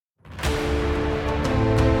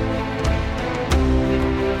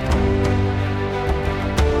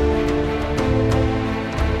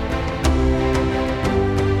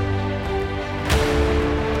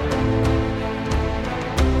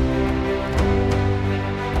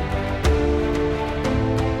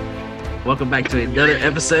Welcome back to another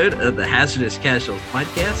episode of the Hazardous Casuals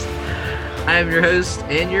podcast. I am your host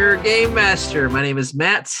and your game master. My name is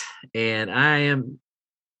Matt, and I am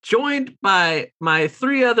joined by my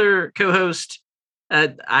three other co-hosts.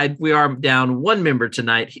 We are down one member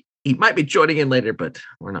tonight. He might be joining in later, but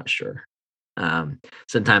we're not sure.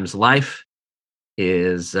 Sometimes life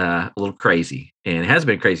is a little crazy, and it has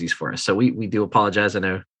been crazy for us. So we do apologize. I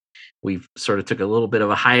know we've sort of took a little bit of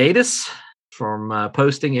a hiatus from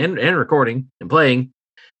posting and recording and playing,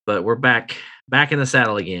 but we're back in the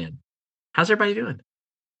saddle again. How's everybody doing?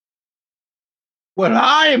 Well,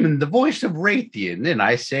 I am the voice of Raytheon, and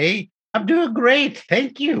I say I'm doing great.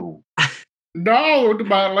 Thank you. Don't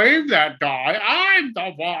believe that guy. I'm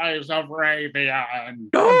the voice of Raytheon. I'm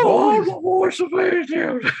the voice of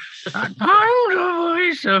Raytheon. I'm the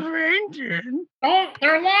voice of Raytheon. Oh,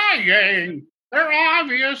 they're lying. They're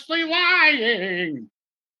obviously lying.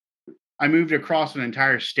 I moved across an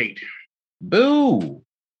entire state. Boo.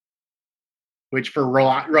 Which for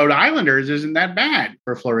Rhode Islanders isn't that bad.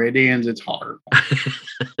 For Floridians, it's horrible.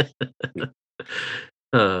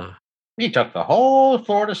 You took the whole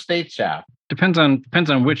Florida state south. Depends on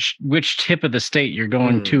which tip of the state you're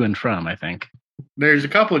going to and from, I think. There's a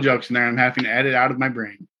couple of jokes in there I'm having to edit out of my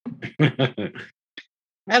brain. I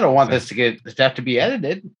don't want this to have to be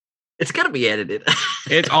edited. It's got to be edited.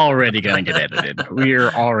 It's already going to get edited. We're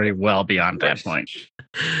already well beyond that point.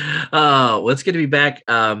 Well, it's good to be back.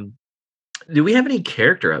 Do we have any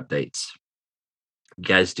character updates? You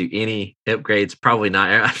guys do any upgrades? Probably not.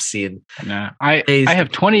 I've seen. No, I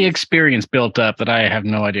have 20 experience built up that I have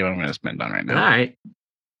no idea what I'm going to spend on right now. All right.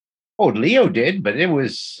 Oh, Leo did, but it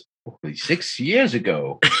was 6 years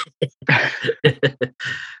ago.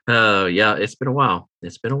 Oh, yeah. It's been a while.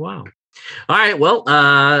 All right.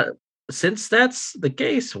 Well, since that's the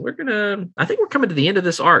case, I think we're coming to the end of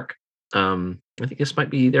this arc. I think this might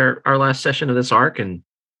be our last session of this arc, and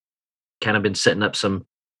kind of been setting up some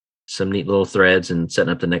neat little threads and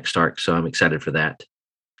setting up the next arc. So I'm excited for that.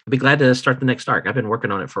 I'll be glad to start the next arc. I've been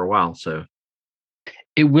working on it for a while. So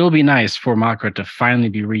it will be nice for Makra to finally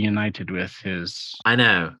be reunited with his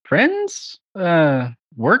friends,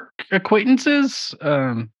 work acquaintances,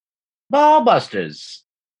 Ballbusters.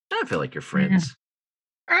 I feel like you're friends.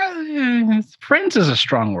 Friends is a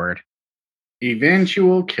strong word.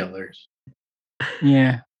 Eventual killers.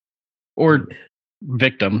 Yeah. Or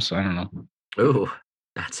victims. I don't know. Oh,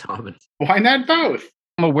 that's ominous. Why not both?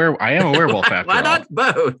 I am a werewolf after Why all. not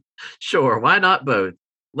both? Sure, why not both?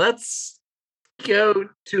 Let's go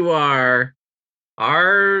to our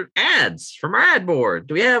ads from our ad board.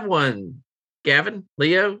 Do we have one? Gavin,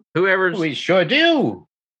 Leo, whoever's. We sure do.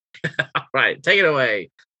 All right, take it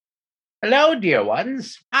away. Hello, dear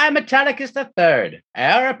ones. I'm Italicus III,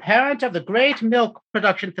 heir apparent of the great milk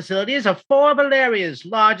production facilities of 4 of Valeria's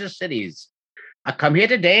largest cities. I come here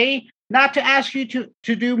today not to ask you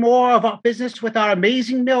to do more of our business with our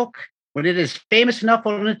amazing milk when it is famous enough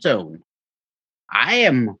on its own. I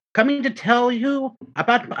am coming to tell you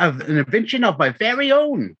about an invention of my very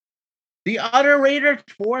own, the Utterator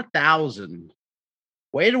 4000.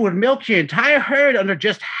 Where it would milk your entire herd under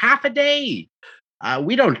just half a day.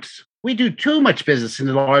 We do too much business in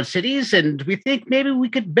the large cities, and we think maybe we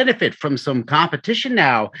could benefit from some competition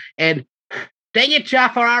now. And dang it,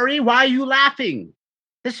 Jaffarari, why are you laughing?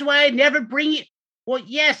 This is why I never bring it. Well,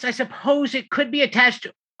 yes, I suppose it could be attached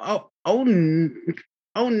to. Oh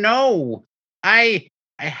no. I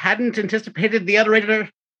hadn't anticipated the Utterator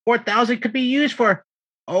 4000 could be used for.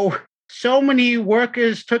 So many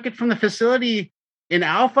workers took it from the facility in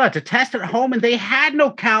Alpha to test at home, and they had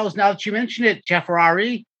no cows now that you mention it,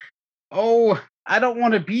 Jaffarari. Oh, I don't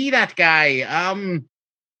want to be that guy.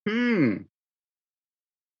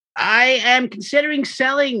 I am considering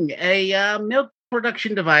selling a milk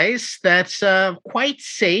production device that's quite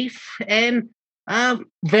safe and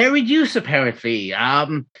very use apparently.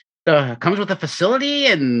 Comes with a facility,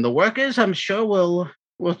 and the workers, I'm sure,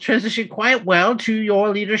 will transition quite well to your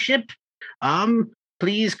leadership.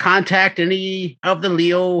 Please contact any of the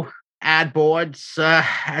Leo ad boards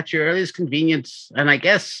at your earliest convenience. And I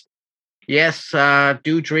guess, yes,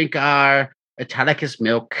 do drink our Italicus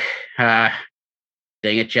milk. Dang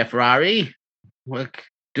it, Jefferari.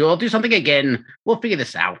 I'll do something again. We'll figure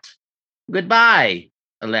this out. Goodbye,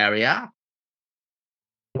 Ilaria.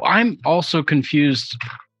 I'm also confused.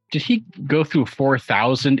 Did he go through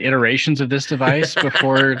 4,000 iterations of this device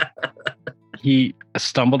before he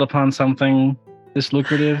stumbled upon something this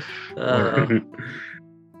lucrative?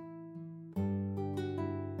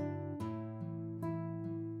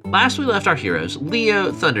 Last we left our heroes,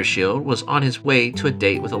 Leo Thundershield was on his way to a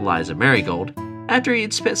date with Eliza Marigold after he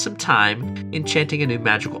had spent some time enchanting a new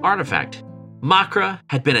magical artifact. Makra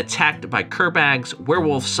had been attacked by Kerbag's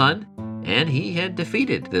werewolf son, and he had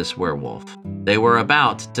defeated this werewolf. They were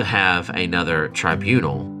about to have another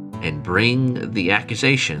tribunal and bring the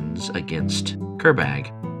accusations against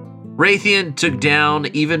Kerbag. Raytheon took down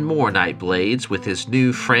even more Nightblades with his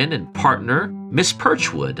new friend and partner, Miss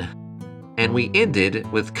Perchwood. And we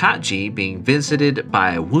ended with Katji being visited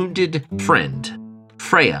by a wounded friend,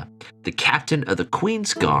 Freya, the captain of the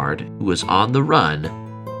Queen's Guard, who was on the run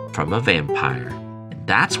from a vampire. And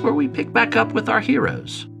that's where we pick back up with our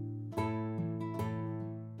heroes.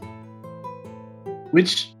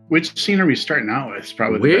 Which scene are we starting out with?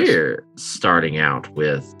 Probably We're starting out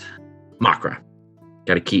with Makra.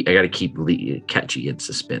 I gotta keep Katji in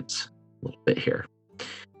suspense a little bit here.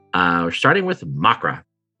 We're starting with Makra.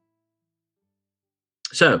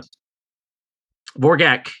 So,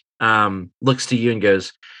 Vorgak looks to you and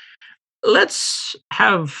goes, let's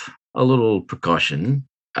have a little precaution.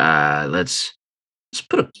 Let's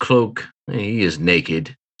put a cloak. He is naked.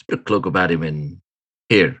 Let's put a cloak about him in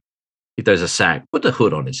here. If there's a sack, put the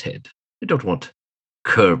hood on his head. We don't want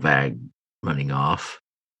Kerbag running off.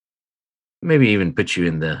 Maybe even put you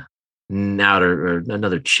in the outer or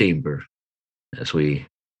another chamber as we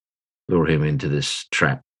lure him into this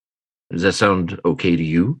trap. Does that sound okay to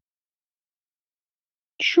you?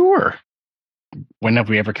 Sure. When have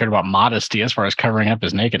we ever cared about modesty as far as covering up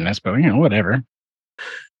his nakedness? But, whatever.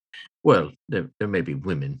 Well, there may be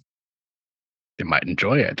women. They might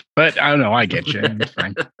enjoy it. But I don't know. I get you. It's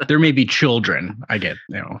fine. There may be children. I get,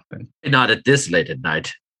 Not at this late at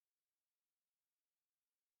night.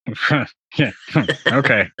 Yeah.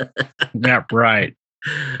 Okay. Yeah, right.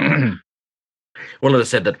 Well,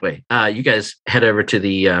 let's head that way. You guys head over to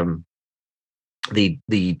the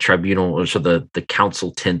tribunal, or so the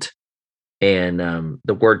council tent, and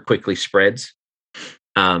the word quickly spreads.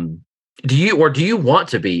 Do you want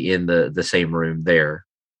to be in the same room there,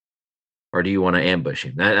 or do you want to ambush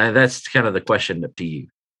him? That's kind of the question up to you.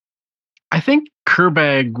 I think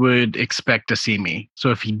Kerbag would expect to see me.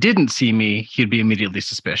 So if he didn't see me, he'd be immediately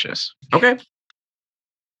suspicious. Okay.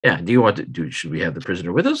 Yeah. Do you want to should we have the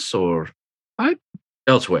prisoner with us or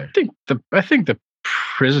elsewhere? I think the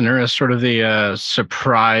prisoner is sort of the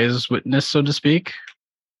surprise witness, so to speak.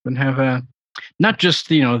 Would have a not just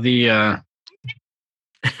the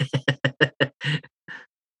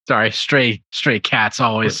sorry, stray cats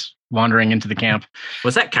always wandering into the camp.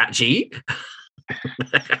 Was that Cat G?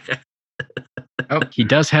 Oh, he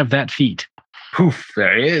does have that feat. Poof,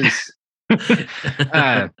 there he is.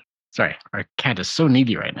 Sorry, our cat is so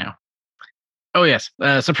needy right now. Oh yes,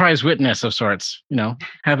 surprise witness of sorts.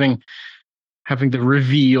 Having the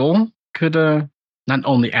reveal could not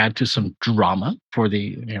only add to some drama for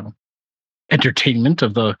the entertainment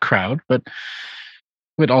of the crowd, but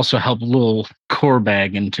would also help little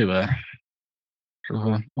Kerbag into a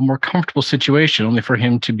more comfortable situation, only for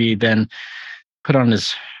him to be then put on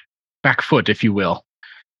his back foot, if you will,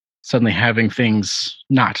 suddenly having things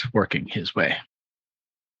not working his way.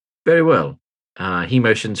 Very well. He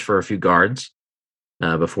motions for a few guards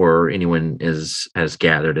before anyone has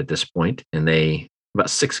gathered at this point, and about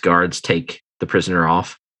 6 guards take the prisoner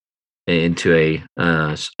off into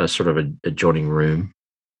a sort of adjoining room.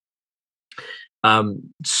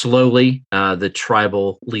 Slowly, the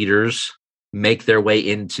tribal leaders make their way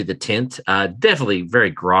into the tent, definitely very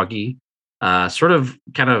groggy, sort of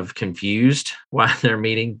kind of confused while they're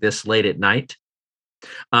meeting this late at night.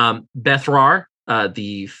 Bethrar,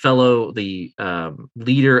 the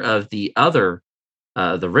leader of the other,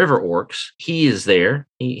 the river orcs, he is there.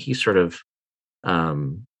 He sort of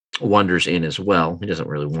wanders in as well. He doesn't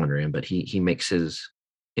really wander in, but he makes his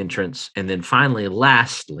entrance. And then finally,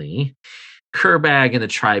 lastly, Kerbag and the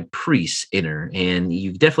tribe priests enter, and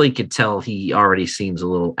you definitely could tell he already seems a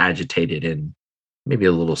little agitated and maybe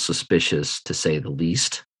a little suspicious, to say the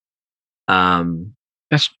least.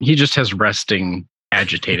 He just has resting,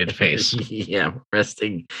 agitated face. Yeah,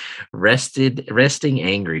 resting,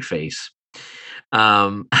 angry face.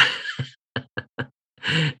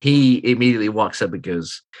 He immediately walks up and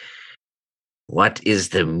goes, "What is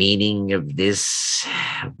the meaning of this?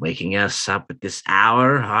 Waking us up at this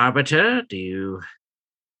hour, Arbiter? Do you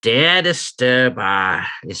dare disturb our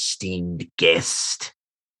esteemed guest?"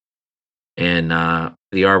 And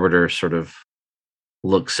the Arbiter sort of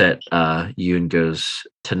looks at you and goes,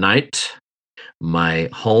 "Tonight, my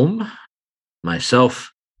home,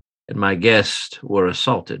 myself, and my guest were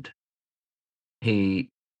assaulted." He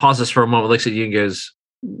pauses for a moment, looks at you and goes,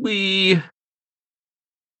 "We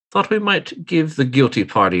thought we might give the guilty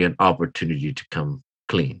party an opportunity to come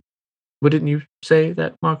clean. Wouldn't you say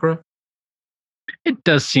that, Makra?" It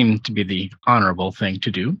does seem to be the honorable thing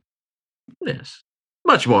to do. Yes.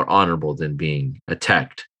 Much more honorable than being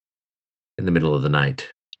attacked in the middle of the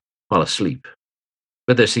night while asleep.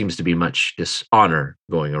 But there seems to be much dishonor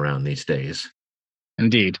going around these days.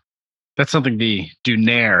 Indeed. That's something the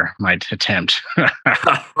Dunaire might attempt.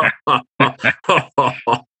 Well,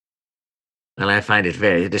 I find it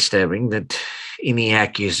very disturbing that any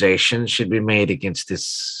accusation should be made against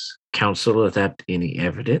this council without any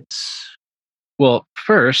evidence. Well,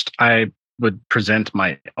 first, I would present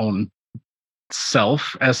my own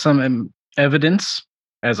self as some evidence,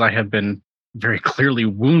 as I have been very clearly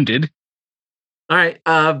wounded. All right,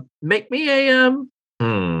 make me a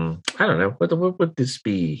I don't know. What would this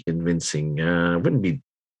be convincing? Wouldn't be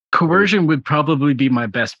Coercion would probably be my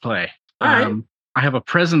best play. All right. I have a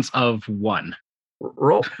presence of 1.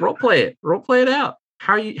 Role play it. Role play it out.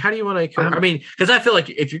 How do you want to? I mean, because I feel like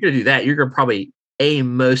if you're going to do that, you're going to probably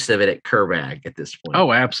aim most of it at Kerbag at this point.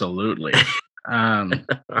 Oh, absolutely. All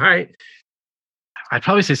right. I'd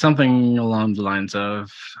probably say something along the lines of,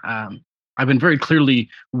 I've been very clearly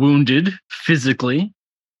wounded physically,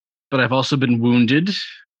 but I've also been wounded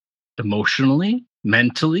emotionally,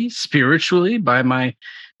 mentally, spiritually by my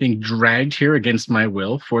being dragged here against my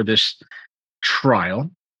will for this trial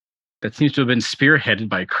that seems to have been spearheaded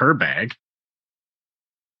by Kerbag.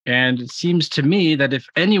 And it seems to me that if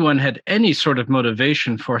anyone had any sort of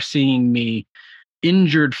motivation for seeing me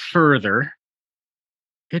injured further,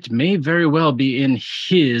 it may very well be in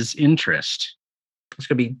his interest. It's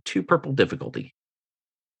going to be 2 purple difficulty.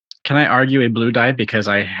 Can I argue a blue die because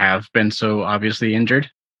I have been so obviously injured?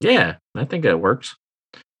 Yeah, I think that works.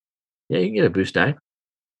 Yeah, you can get a boost die.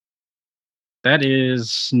 That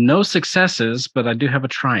is no successes, but I do have a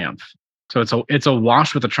triumph. So it's a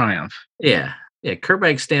wash with a triumph. Yeah.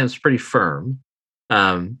 Kerbag stands pretty firm.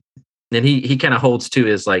 And he kind of holds to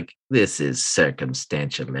his like, this is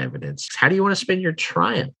circumstantial evidence. How do you want to spend your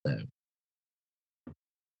triumph, though?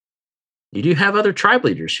 You do have other tribe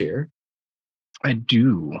leaders here. I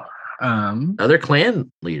do. Other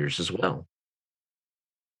clan leaders as well.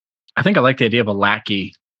 I think I like the idea of a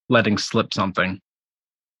lackey letting slip something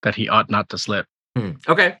that he ought not to slip.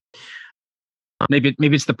 Okay. Maybe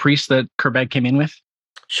it's the priest that Kerbag came in with.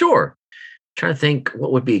 Sure. Trying to think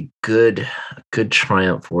what would be a good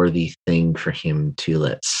triumph-worthy thing for him to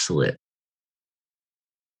let slip.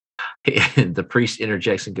 And the priest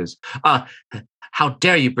interjects and goes, how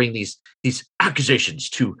dare you bring these accusations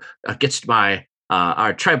to against my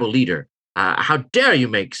our tribal leader? How dare you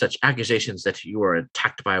make such accusations that you were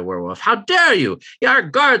attacked by a werewolf? How dare you? Yeah, our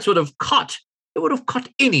guards would have caught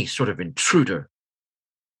any sort of intruder.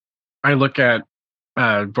 I look at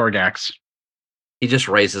Vorgax. He just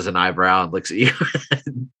raises an eyebrow and looks at you.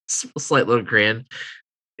 Slight little grin.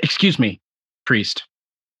 Excuse me, priest.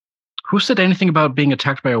 Who said anything about being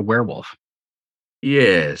attacked by a werewolf?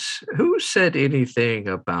 Yes. Who said anything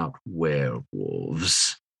about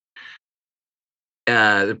werewolves?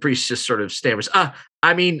 The priest just sort of stammers.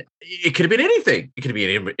 I mean, it could have been anything. It could have been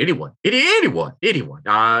anyone. Anyone.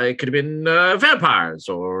 It could have been vampires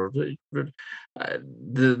or the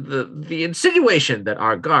insinuation that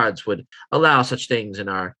our guards would allow such things and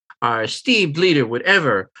our esteemed leader would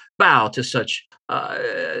ever bow to such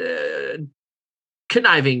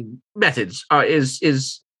conniving methods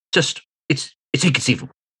is just it's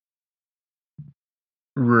inconceivable.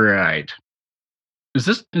 Right. Is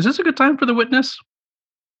this a good time for the witness?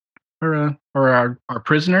 Or our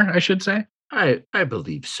prisoner, I should say? I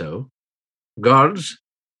believe so. Guards.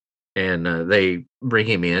 And they bring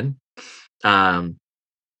him in. At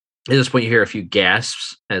this point, you hear a few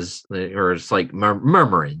gasps or it's like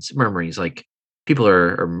murmurings, like people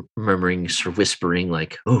are murmuring, sort of whispering,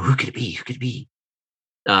 like, "Oh, who could it be? Who could it be?"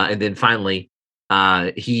 And then finally,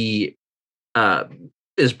 he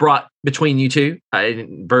is brought between you two.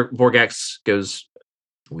 Vorgax goes,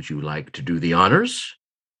 "Would you like to do the honors?"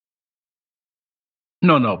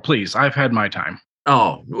 No, please. I've had my time.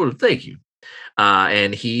 Oh, well, thank you.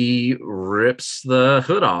 And he rips the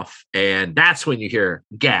hood off, and that's when you hear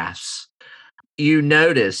gasps. You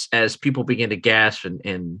notice as people begin to gasp,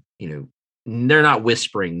 and they're not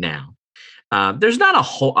whispering now. There's not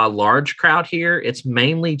a large crowd here. It's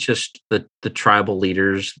mainly just the tribal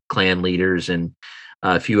leaders, clan leaders, and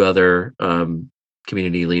a few other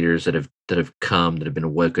community leaders that have come, that have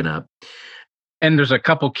been woken up. And there's a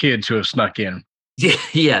couple kids who have snuck in.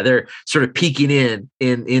 Yeah, they're sort of peeking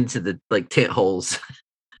into the like tent holes.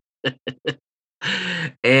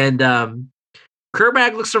 And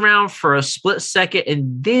Kerbag looks around for a split second,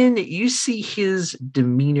 and then you see his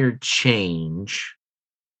demeanor change,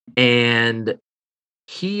 and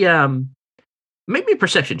he make me a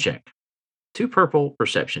perception check. 2 purple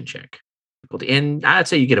perception check. And I'd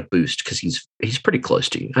say you get a boost because he's pretty close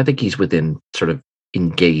to you. I think he's within sort of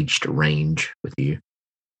engaged range with you.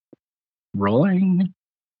 Rolling.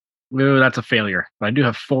 Ooh, that's a failure. But I do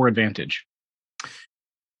have 4 advantage.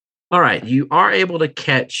 All right. You are able to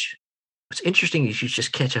catch. What's interesting is you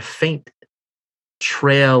just catch a faint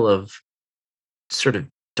trail of sort of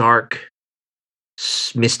dark,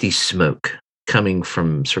 misty smoke coming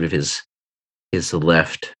from sort of his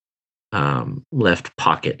left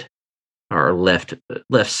pocket or left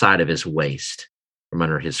side of his waist from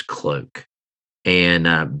under his cloak.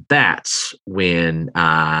 And that's when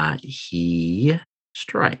he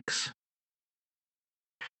strikes.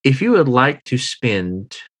 If you would like to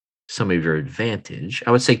spend some of your advantage,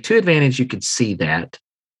 I would say 2 advantage, you could see that.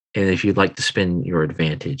 And if you'd like to spend your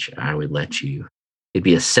advantage, I would let you. It'd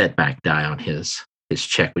be a setback die on his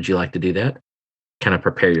check. Would you like to do that? Kind of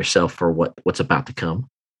prepare yourself for what's about to come.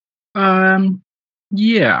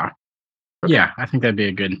 Yeah. Okay. Yeah, I think that'd be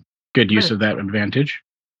a good use of that advantage.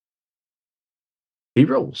 He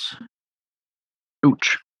rolls.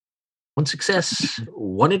 Ouch. 1 success,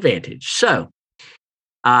 1 advantage. So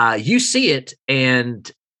you see it, and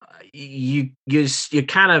you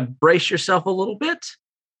kind of brace yourself a little bit.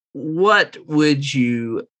 What would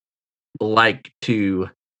you like to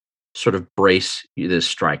sort of brace this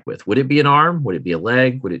strike with? Would it be an arm? Would it be a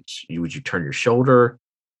leg? Would you turn your shoulder?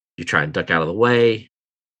 You try and duck out of the way?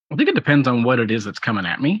 I think it depends on what it is that's coming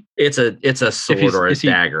at me. It's a sword or a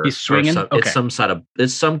dagger. He's swinging.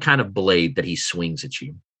 It's some kind of blade that he swings at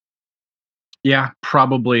you. Yeah,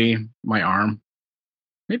 probably my arm.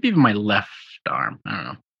 Maybe even my left arm. I don't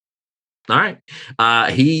know. All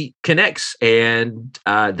right. He connects, and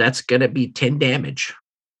that's going to be 10 damage.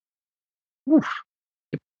 Oof.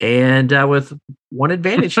 And with 1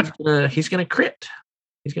 advantage, he's gonna crit.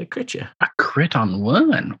 He's gonna crit you. A crit on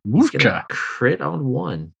 1. He's gonna crit on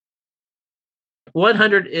 1.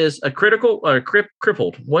 100 is a critical or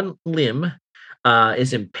crippled. 1 limb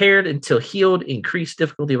is impaired until healed. Increased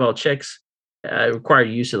difficulty of all checks. Required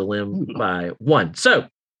use of the limb by 1. So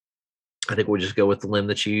I think we'll just go with the limb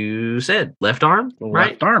that you said. Left arm,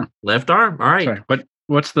 right? Left arm. Left arm. All right. Sorry,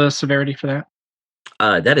 what's the severity for that?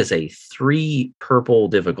 That is a 3 purple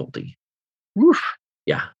difficulty. Oof.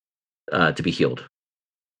 Yeah. To be healed.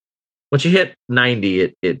 Once you hit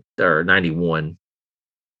 90, it or 91,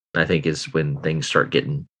 I think is when things start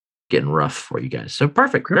getting rough for you guys. So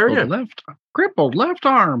perfect. Very good. Crippled left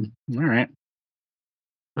arm. All right.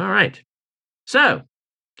 All right. So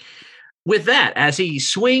with that, as he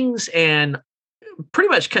swings and pretty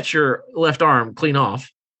much cuts your left arm clean off,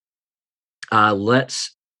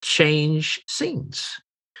 let's change scenes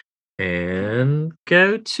and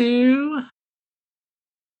go to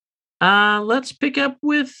let's pick up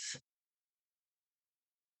with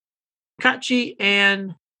Kachi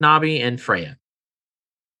and Nabi and Freya.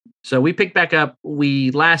 So we pick back up.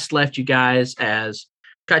 We last left you guys as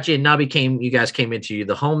Kachi and Nabi you guys came into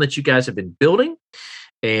the home that you guys have been building.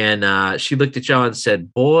 And she looked at y'all and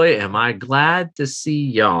said, "Boy, am I glad to see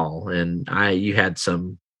y'all." And you had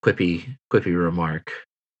some quippy remark.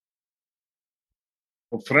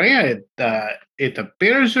 Well, Freya, it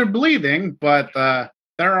appears you're bleeding, but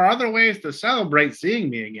there are other ways to celebrate seeing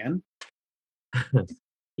me again.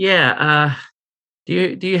 Yeah.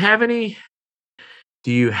 Do you have any?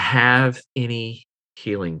 Do you have any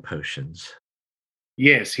healing potions?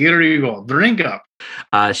 Yes, here you go. Drink up.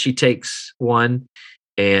 She takes one,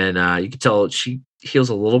 and you can tell she heals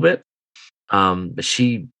a little bit. But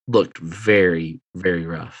she looked very, very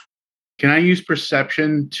rough. Can I use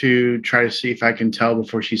perception to try to see if I can tell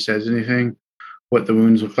before she says anything what the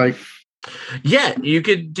wounds look like? Yeah, you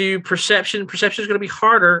could do perception. Perception is going to be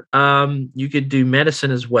harder. You could do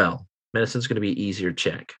medicine as well. Medicine's going to be easier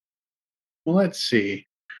check. Well, let's see.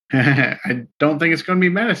 I don't think it's going to be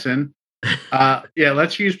medicine. Yeah,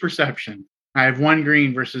 let's use perception. I have 1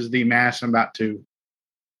 green versus the mass I'm about to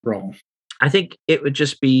roll. I think it would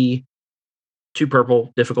just be 2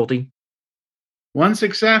 purple difficulty. 1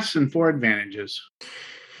 success and 4 advantages.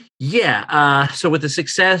 Yeah. So with the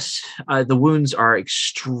success, the wounds are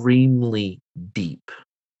extremely deep.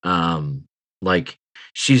 Like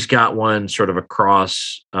she's got one sort of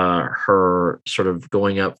across her, sort of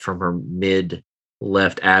going up from her mid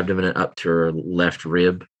left abdomen and up to her left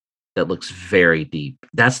rib. That looks very deep.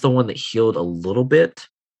 That's the one that healed a little bit,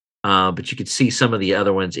 but you could see some of the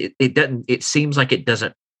other ones. It doesn't. It seems like it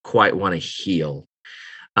doesn't quite want to heal.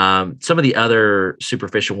 Some of the other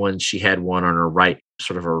superficial ones, she had one on her right,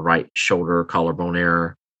 sort of her right shoulder, collarbone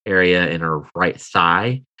area, and her right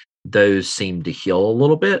thigh. Those seem to heal a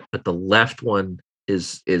little bit, but the left one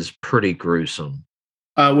is pretty gruesome.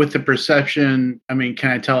 With the perception, I mean,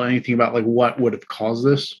 can I tell anything about like what would have caused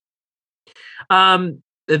this?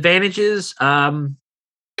 Advantages.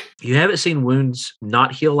 You haven't seen wounds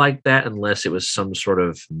not heal like that unless it was some sort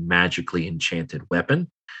of magically enchanted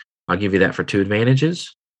weapon. I'll give you that for 2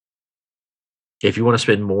 advantages. If you want to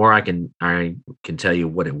spend more, I can tell you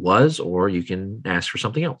what it was, or you can ask for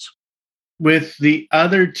something else. With the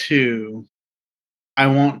other 2, I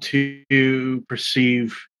want to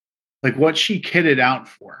perceive like what she kitted out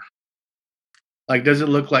for. Like, does it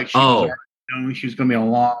look like she was already knowing she was going to be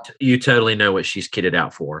along? You totally know what she's kitted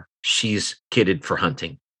out for. She's kitted for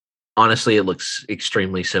hunting. Honestly, it looks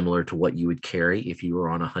extremely similar to what you would carry if you were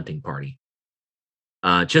on a hunting party.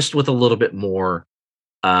 Just with a little bit more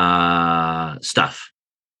stuff,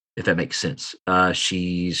 if that makes sense.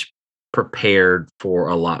 She's prepared for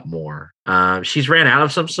a lot more. She's ran out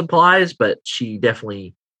of some supplies, but she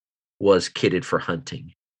definitely was kitted for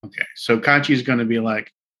hunting. Okay, so Kachi's going to be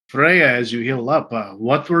like, Freya, as you heal up,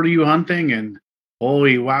 what were you hunting? And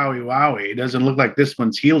holy wowie wowie, it doesn't look like this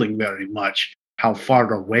one's healing very much. How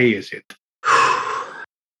far away is it?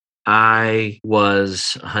 I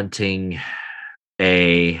was hunting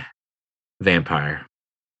a vampire.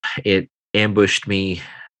 It ambushed me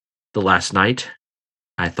the last night.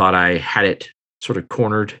 I thought I had it sort of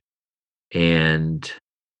cornered and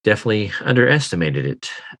definitely underestimated it.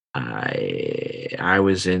 I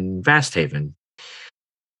was in Vasthaven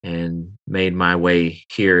and made my way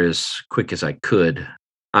here as quick as I could.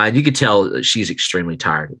 You could tell that she's extremely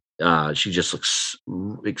tired. She just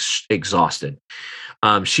looks exhausted.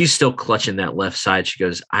 She's still clutching that left side. She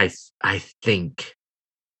goes, I think,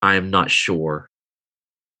 I'm not sure.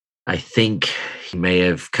 I think he may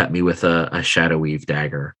have cut me with a shadow weave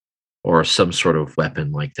dagger or some sort of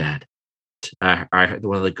weapon like that. I heard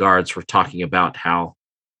one of the guards were talking about how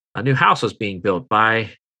a new house was being built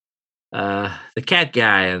by the cat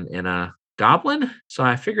guy and a goblin. So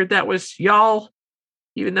I figured that was y'all,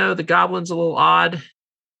 even though the goblin's a little odd.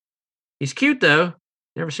 He's cute though.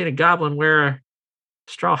 Never seen a goblin wear a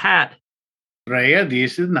straw hat. Freya,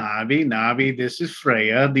 this is Nabi. Nabi, this is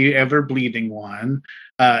Freya, the ever bleeding one.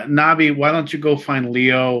 Nabi, why don't you go find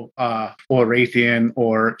Leo or Raytheon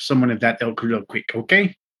or someone of that ilk real quick,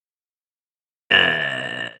 okay?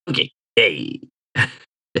 Okay. Hey.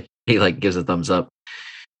 He like gives a thumbs up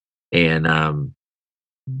and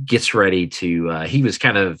gets ready to he was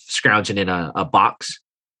kind of scrounging in a box,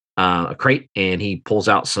 a crate, and he pulls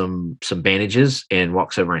out some bandages and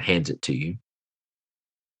walks over and hands it to you.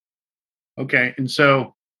 Okay, and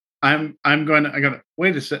so I gotta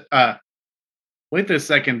wait a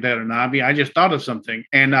second there, Nabi. I just thought of something,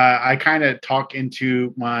 and I kind of talk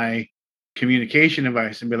into my communication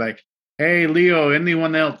device and be like, "Hey, Leo,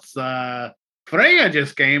 anyone else? Freya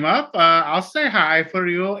just came up. I'll say hi for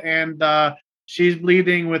you, and she's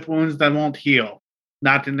bleeding with wounds that won't heal,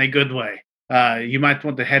 not in a good way. You might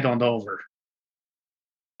want to head on over."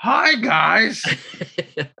 Hi, guys.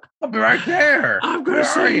 I'll be right there. I'm gonna Where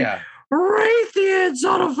are say you? Raytheon's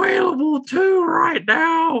unavailable too right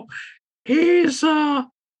now. He's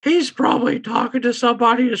probably talking to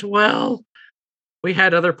somebody as well. We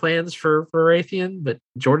had other plans for Raytheon, but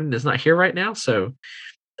Jordan is not here right now. So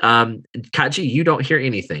Kachi, you don't hear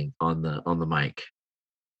anything on the mic.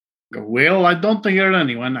 Well, I don't hear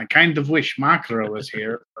anyone. I kind of wish Makara was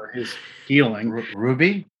here for his healing.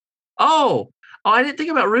 Ruby? Oh, I didn't think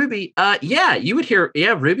about Ruby. Yeah, you would hear.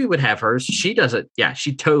 Yeah, Ruby would have hers. She doesn't. Yeah,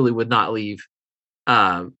 she totally would not leave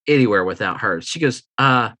anywhere without hers. She goes,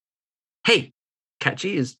 "Hey,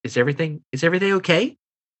 Kachi, is everything okay?"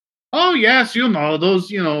 Oh yes,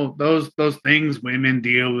 those things women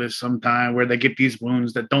deal with sometimes where they get these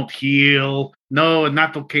wounds that don't heal. No,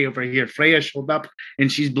 not okay over here. Freya showed up and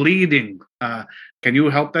she's bleeding. Can you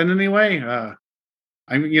help that in any way?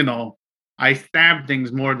 I stab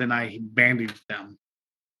things more than I bandage them.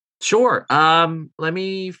 Sure. Let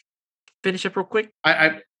me finish up real quick.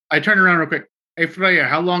 I turn around real quick. Hey Freya,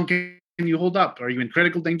 how long can you hold up? Are you in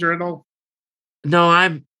critical danger at all? No,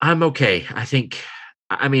 I'm okay.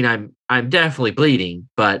 I mean, I'm definitely bleeding,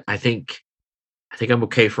 but I think I'm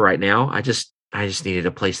okay for right now. I just needed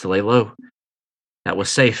a place to lay low. That was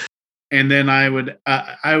safe. And then I would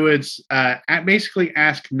basically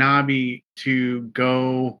ask Nabi to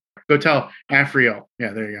go tell Afriel.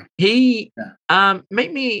 Yeah, there you go. He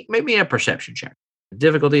make me a perception check. The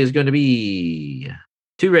difficulty is going to be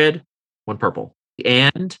 2 red, 1 purple.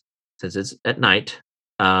 And since it's at night,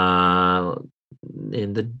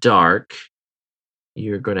 in the dark,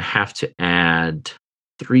 you're going to have to add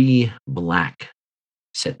 3 black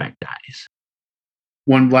setback dice.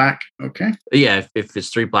 1 black, okay. Yeah, if it's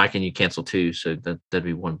 3 black and you cancel 2, so that'd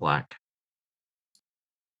be 1 black.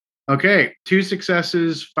 Okay, 2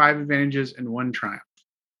 successes, 5 advantages, and 1 triumph.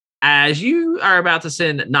 As you are about to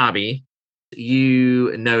send Nabi,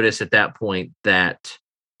 you notice at that point that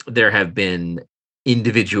there have been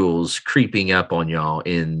individuals creeping up on y'all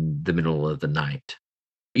in the middle of the night.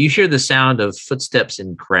 You hear the sound of footsteps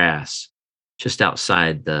in grass just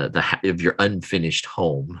outside of your unfinished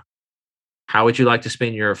home. How would you like to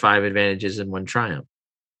spend your 5 advantages and 1 triumph?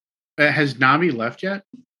 Has Nabi left yet?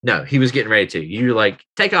 No, he was getting ready to. You like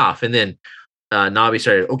take off, and then Nabi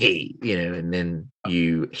started, okay, and then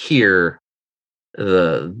you hear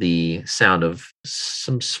the sound of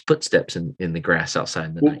some footsteps in the grass outside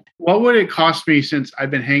in the night. What would it cost me, since I've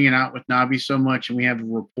been hanging out with Nabi so much and we have a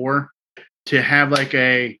rapport, to have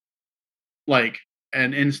an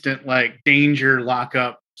instant danger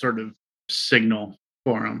lockup sort of signal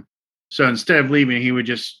for him? So instead of leaving, he would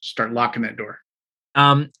just start locking that door.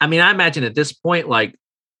 I imagine at this point,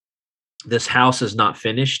 this house is not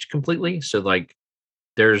finished completely. So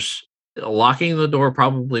there's locking the door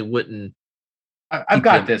probably wouldn't. I've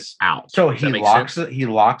got this out. So he locks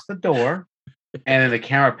the door, and then the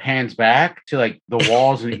camera pans back to the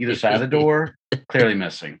walls on either side of the door, clearly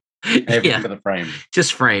missing everything for the frame.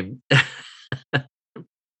 Just frame.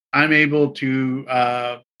 I'm able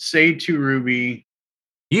to say to Ruby,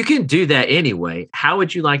 you can do that anyway. How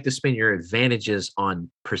would you like to spend your advantages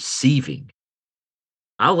on perceiving?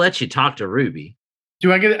 I'll let you talk to Ruby.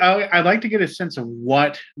 Do I get? I'd like to get a sense of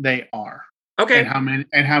what they are. Okay.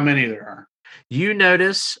 And how many there are. You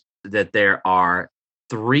notice that there are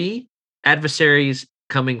 3 adversaries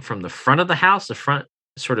coming from the front of the house, the front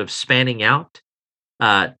sort of spanning out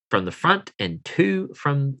from the front, and 2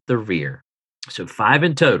 from the rear. So 5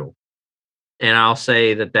 in total. And I'll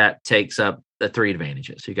say that takes up the 3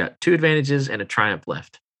 advantages. So you got 2 advantages and a triumph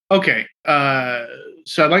left. Okay.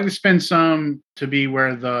 So I'd like to spend some to be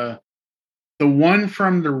where the one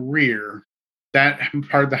from the rear, that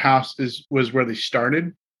part of the house was where they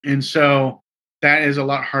started. And so that is a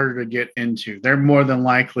lot harder to get into. They're more than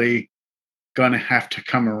likely going to have to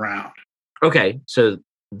come around. Okay. So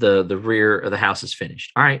the rear of the house is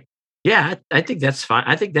finished. All right. Yeah, I think that's fine.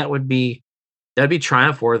 I think that'd be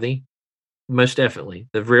triumph worthy. Most definitely.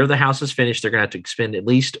 The rear of the house is finished. They're going to have to expend at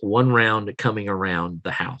least 1 round coming around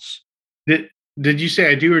the house. Did you say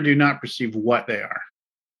I do or do not perceive what they are?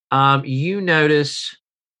 You notice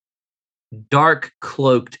dark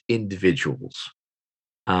cloaked individuals,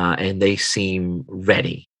 and they seem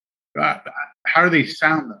ready. How do they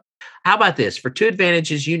sound, though? How about this? For 2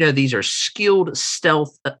 advantages, these are skilled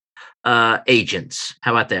stealth agents.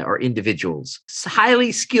 How about that? Or individuals.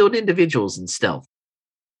 Highly skilled individuals in stealth.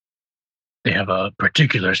 They have a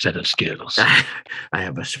particular set of skills. I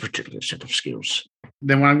have a particular set of skills.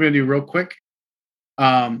 Then what I'm going to do real quick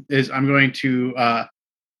is I'm going to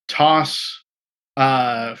toss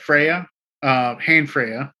Freya, hand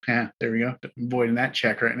Freya. Yeah, there we go. I'm avoiding that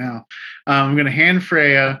check right now. I'm going to hand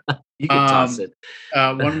Freya. You can toss it.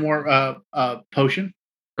 One more potion.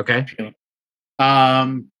 Okay.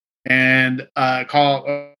 And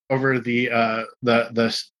call over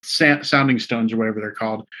the sounding stones or whatever they're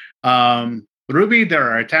called. Ruby, there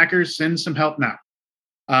are attackers. Send some help now.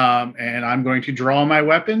 And I'm going to draw my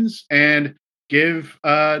weapons and give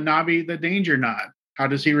Nabi the danger nod. How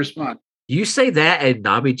does he respond? You say that, and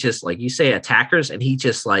Nabi just you say attackers, and he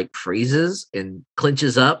just freezes and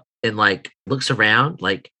clenches up and looks around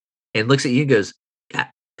and looks at you and goes,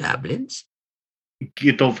 goblins?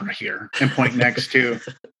 Get over here, and point next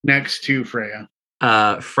to Freya.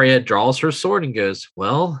 Freya draws her sword and goes,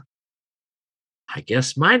 well, I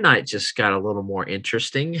guess my night just got a little more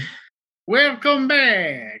interesting. Welcome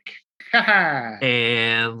back.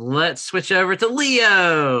 And let's switch over to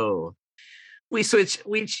Leo. We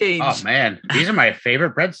change. Oh man, these are my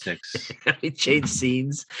favorite breadsticks. We change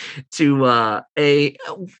scenes to a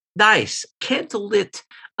nice candlelit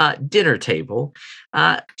dinner table,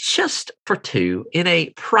 just for 2 in a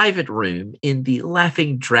private room in the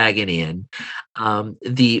Laughing Dragon Inn.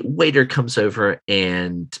 The waiter comes over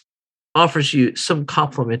and offers you some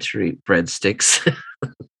complimentary breadsticks.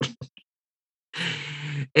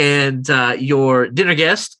 And your dinner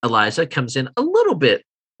guest, Eliza, comes in a little bit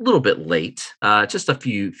late, just a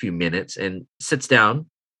few minutes, and sits down.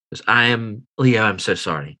 Goes, I am Leo. I'm so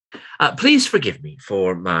sorry. Please forgive me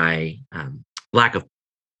for my lack of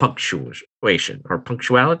punctuation or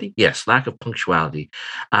punctuality. Yes, lack of punctuality.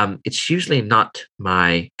 It's usually not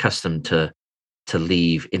my custom to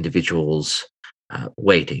leave individuals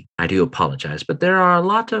waiting. I do apologize, but there are a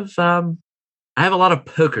lot of I have a lot of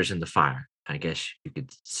pokers in the fire, I guess you could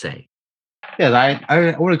say. Yeah,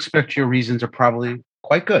 I would expect your reasons are probably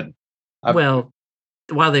quite good. Well,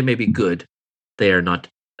 while they may be good, they are not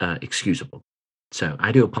excusable. So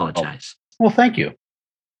I do apologize. Well, thank you.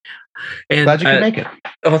 And Glad you could make it.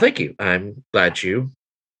 oh, thank you. I'm glad you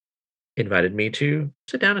invited me to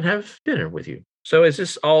sit down and have dinner with you. So is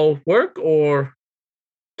this all work or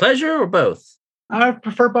pleasure or both? I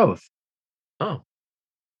prefer both. Oh,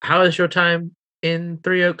 how has your time in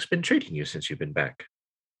Three Oaks been treating you since you've been back?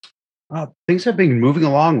 Things have been moving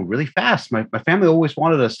along really fast. My family always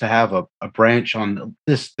wanted us to have a branch on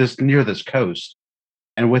this near this coast,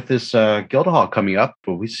 and with this Guildhall coming up,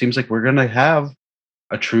 well, it seems like we're going to have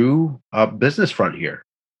a true business front here.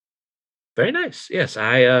 Very nice. Yes,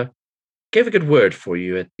 I gave a good word for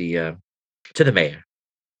you at the to the mayor.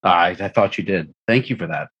 I thought you did. Thank you for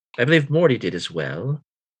that. I believe Morty did as well.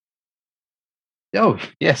 Oh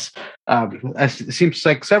yes, it seems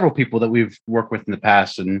like several people that we've worked with in the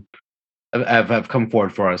past and have come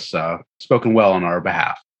forward for us, spoken well on our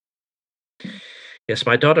behalf. Yes,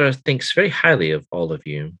 my daughter thinks very highly of all of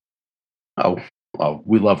you. Oh, well,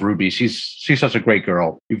 we love Ruby. She's such a great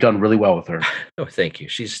girl. You've done really well with her. Oh, thank you.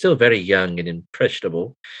 She's still very young and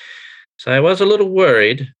impressionable. So I was a little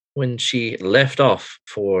worried when she left off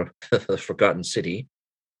for the Forgotten City.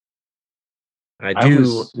 I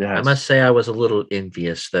must say I was a little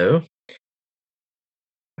envious, though.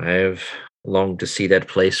 I've longed to see that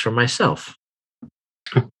place for myself.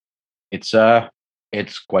 It's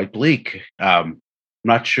quite bleak.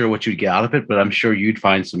 Not sure what you'd get out of it, but I'm sure you'd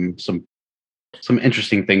find some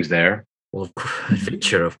interesting things there. Well,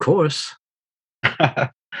 adventure, of course. I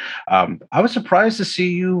was surprised to see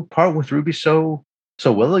you part with Ruby so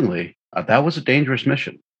willingly. That was a dangerous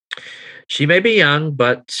mission. She may be young,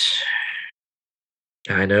 but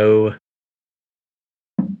I know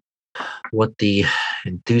what the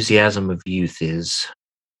enthusiasm of youth is.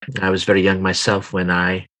 I was very young myself when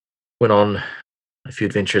I went on a few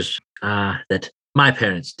adventures that my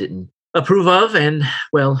parents didn't approve of, and,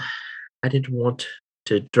 well, I didn't want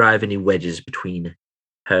to drive any wedges between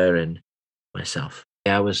her and myself.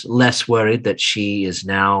 I was less worried that she is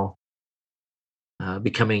now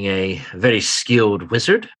becoming a very skilled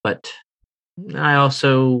wizard, but I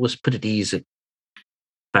also was put at ease at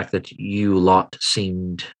the fact that you lot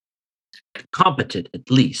seemed competent,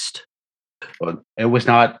 at least. But it was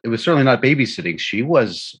certainly not babysitting. She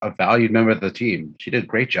was a valued member of the team. She did a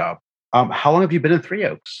great job. How long have you been in Three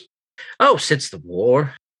Oaks? Oh, since the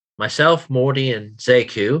war. Myself, Morty, and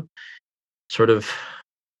Zeku sort of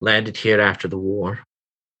landed here after the war.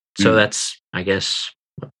 So that's, I guess,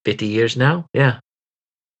 50 years now? Yeah,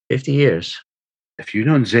 50 years. If you've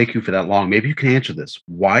known Zeku for that long, maybe you can answer this.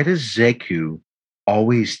 Why does Zeku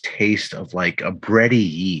always taste of like a bready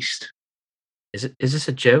yeast? Is this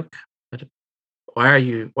a joke? Why are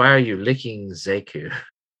you licking Zeku?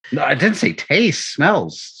 No, I didn't say taste.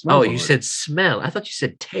 Smells. Oh, you said smell. I thought you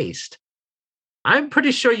said taste. I'm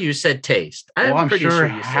pretty sure you said taste. I'm pretty sure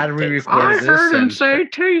you had said we taste. recorded I heard him say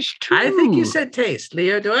taste too. I think you said taste.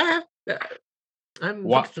 Leo, do I have...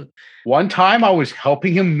 One time I was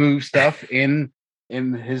helping him move stuff in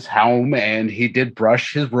his home, and he did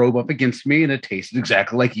brush his robe up against me, and it tasted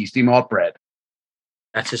exactly like yeasty malt bread.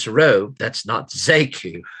 That's his robe. That's not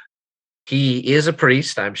Zeku. He is a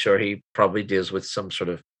priest. I'm sure he probably deals with some sort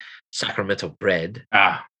of sacramental bread.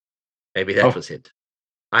 Maybe that was it.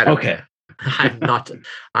 I don't know.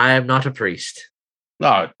 I am not a priest.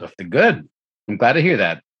 Oh, good. I'm glad to hear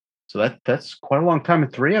that. So that's quite a long time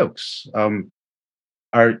at Three Oaks.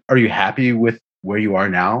 Are you happy with where you are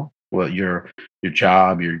now? Well, your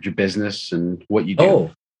job, your business, and what you do?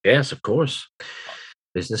 Oh, yes, of course.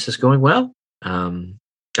 Business is going well.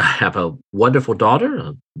 I have a wonderful daughter,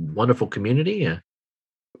 a wonderful community,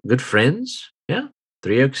 good friends. Yeah,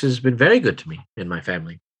 Three Oaks has been very good to me and my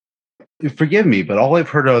family. Forgive me, but all I've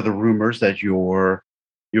heard are the rumors that your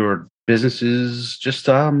business is just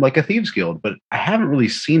like a thieves guild, but I haven't really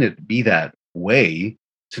seen it be that way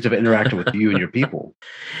since I've interacted with you and your people.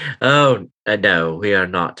 Oh, no, we are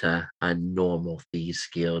not a normal thieves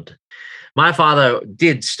guild. My father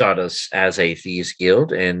did start us as a thieves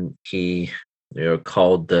guild, and he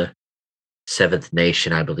called the Seventh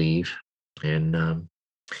Nation, I believe. And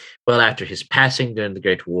well, after his passing during the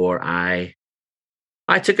Great War, I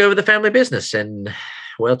took over the family business and,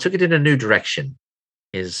 well, took it in a new direction.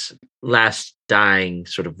 His last dying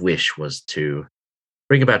sort of wish was to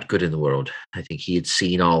bring about good in the world. I think he had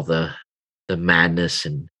seen all the madness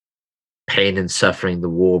and pain and suffering the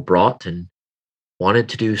war brought and wanted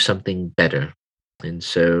to do something better. And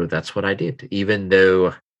so that's what I did. Even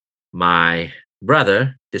though my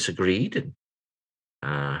brother disagreed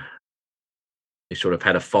and we sort of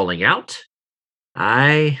had a falling out,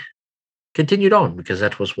 I continued on because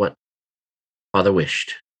that was what father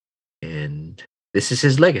wished. And This is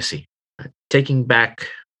his legacy, taking back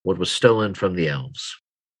what was stolen from the elves.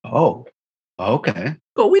 Oh, okay.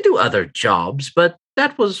 Well, we do other jobs, but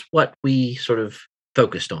that was what we sort of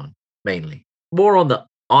focused on mainly. More on the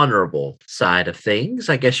honorable side of things,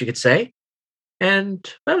 I guess you could say. And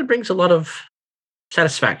well, it brings a lot of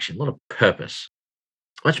satisfaction, a lot of purpose.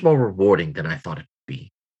 Much more rewarding than I thought it would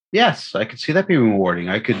be. Yes, I could see that being rewarding.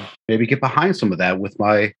 I could maybe get behind some of that with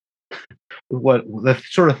my what the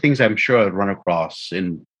sort of things I'm sure I'd run across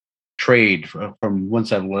in trade from one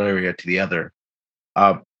side of the area to the other.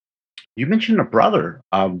 Uh, you mentioned a brother.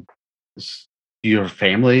 Is your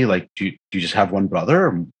family like? Do you just have one brother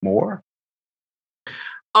or more?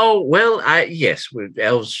 Oh well, I yes,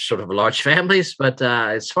 elves sort of large families, but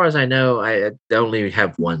as far as I know, I only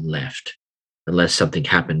have one left, unless something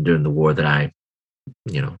happened during the war that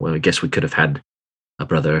well, I guess we could have had a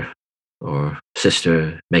brother or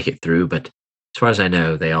sister make it through, but as far as I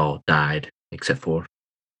know, they all died except for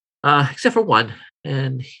one,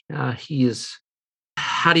 and he is,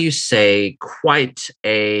 how do you say,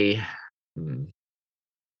 hmm,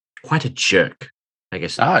 quite a jerk, I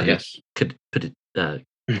guess. Yes. Could put it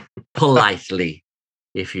politely,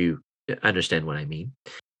 if you understand what I mean.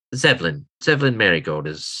 Zevlin Marigold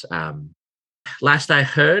is. Last I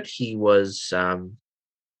heard, he was in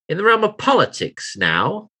the realm of politics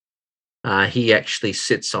now. He actually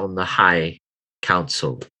sits on the High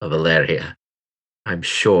Council of Valeria. I'm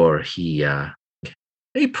sure he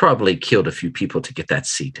probably killed a few people to get that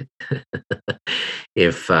seat.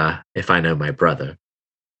 if I know my brother,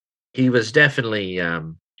 he was definitely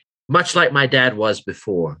much like my dad was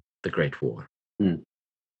before the Great War.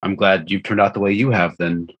 I'm glad you've turned out the way you have.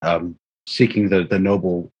 Then seeking the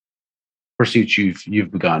noble pursuits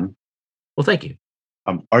you've begun. Well, thank you.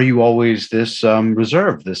 Are you always this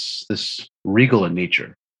reserved, this regal in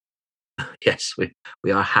nature? Yes,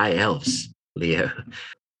 we are high elves, Leo.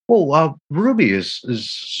 Well, Ruby is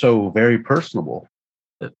so very personable.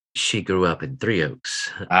 She grew up in Three Oaks.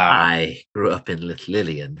 I grew up in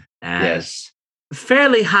Lillian as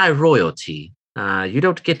fairly high royalty. You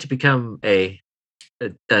don't get to become a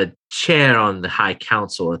chair on the High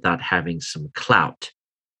Council without having some clout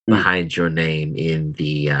behind your name in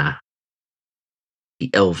the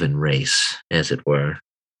elven race, as it were.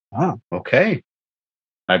 Oh, okay.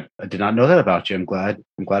 I did not know that about you. I'm glad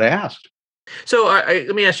I asked. So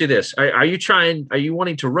let me ask you this: Are you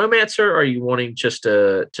wanting to romance her, or are you wanting just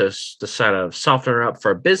to sort of soften her up for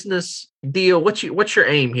a business deal? What's your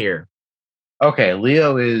aim here? Okay,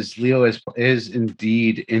 Leo is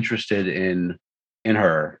indeed interested in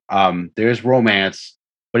her. There's romance,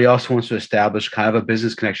 but he also wants to establish kind of a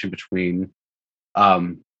business connection between.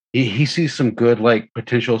 He sees some good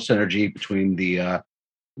potential synergy between the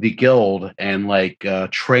guild and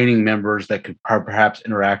training members that could perhaps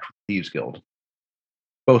interact with Thieves Guild.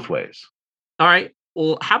 Both ways. All right.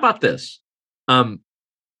 Well, how about this? In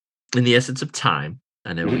the essence of time,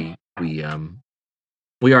 I know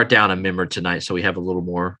we are down a member tonight, so we have a little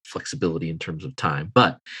more flexibility in terms of time.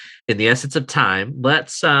 But in the essence of time,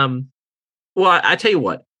 let's well, I tell you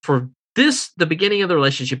what, for the beginning of the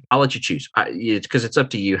relationship, I'll let you choose. Because it's up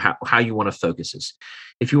to you how you want to focus this.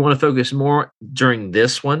 If you want to focus more during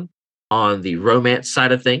this one on the romance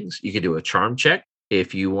side of things, you can do a charm check.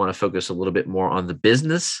 If you want to focus a little bit more on the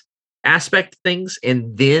business aspect of things,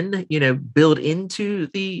 and then build into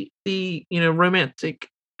the romantic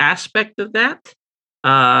aspect of that,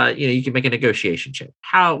 you can make a negotiation check.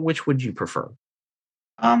 Which would you prefer?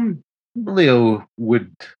 Leo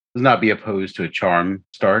would not be opposed to a charm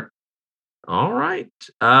start. All right.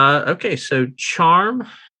 Okay, so charm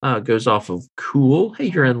goes off of cool. Hey,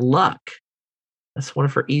 you're in luck. That's one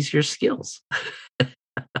of her easier skills.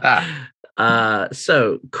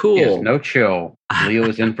 So cool. He has no chill. Leo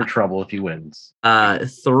is in for trouble if he wins.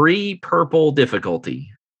 3 purple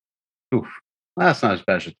difficulty. Oof. That's not as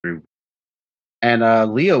bad as 3.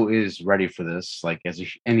 And Leo is ready for this, as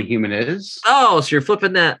any human is. Oh, so you're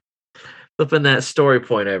flipping that story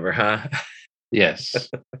point over, huh? Yes.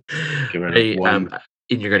 And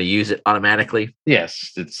you're going to use it automatically?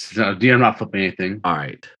 Yes. I'm not flipping anything. All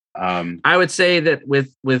right. I would say that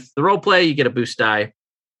with the role play, you get a boost die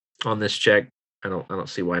on this check. I don't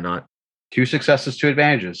see why not. 2 successes, 2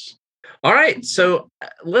 advantages. All right. So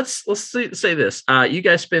let's say this. You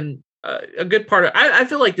guys spend a good part of. I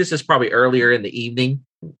feel like this is probably earlier in the evening,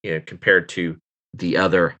 compared to the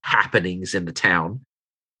other happenings in the town.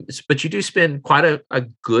 But you do spend quite a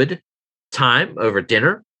good time over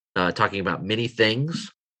dinner, talking about many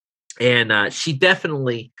things, and she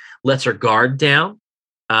definitely lets her guard down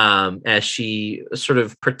as she sort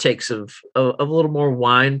of partakes of a little more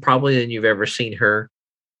wine, probably than you've ever seen her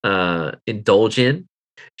indulge in.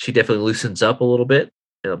 She definitely loosens up a little bit.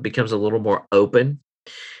 Becomes a little more open,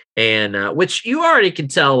 and which you already can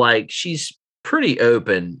tell, like she's pretty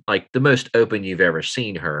open, like the most open you've ever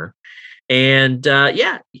seen her. And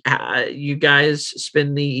you guys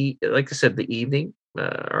spend like I said, the evening,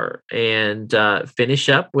 and finish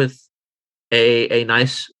up with a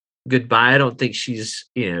nice goodbye. I don't think she's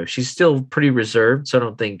still pretty reserved, so I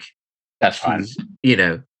don't think That's fine. she's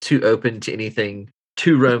too open to anything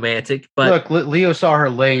too romantic. But Look, Leo saw her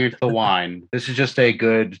laying into the wine. This is just a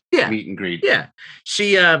good Yeah. meet and greet. yeah,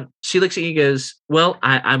 she looks at you and goes, "Well,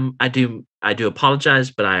 I do apologize,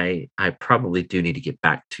 but I probably do need to get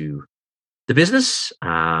back to the business.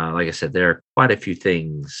 Like I said, there are quite a few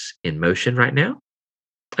things in motion right now.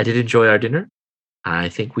 I did enjoy our dinner. I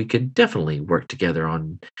think we could definitely work together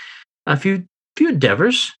on a few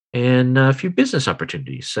endeavors and a few business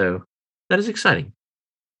opportunities. So that is exciting."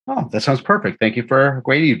 Oh, that sounds perfect. Thank you for a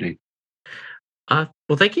great evening. Well,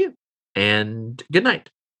 thank you, and good night.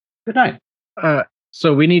 Good night.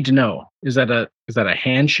 So we need to know: is that a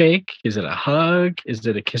handshake? Is it a hug? Is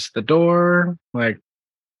it a kiss at the door? Like,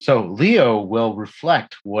 So Leo will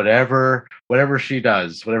reflect whatever she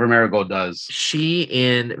does, whatever Marigold does. She,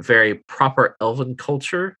 in very proper elven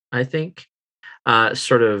culture, I think,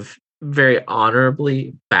 sort of very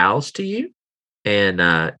honorably bows to you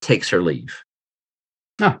and takes her leave.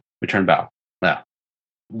 Return bow. Yeah.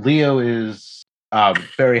 Leo is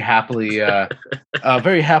very happily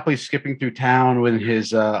skipping through town with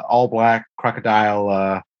his all black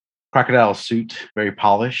crocodile suit, very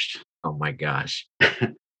polished. Oh my gosh.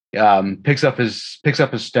 Picks up his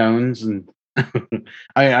stones, and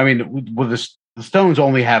I mean, with the stones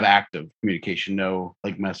only have active communication, no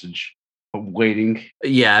like message waiting.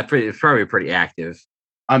 Yeah, it's probably pretty active.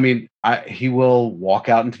 I mean, he will walk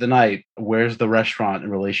out into the night. Where's the restaurant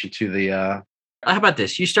in relation to the? How about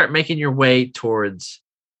this? You start making your way towards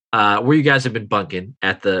where you guys have been bunking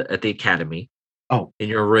at the academy. Oh, in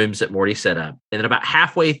your rooms that Morty set up, and then about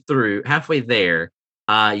halfway there,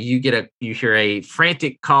 you hear a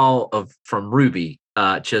frantic call from Ruby,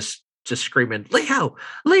 just screaming,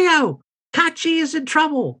 "Leo, Kachi is in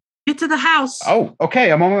trouble! Get to the house!" Oh, okay,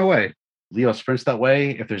 I'm on my way. Leo sprints that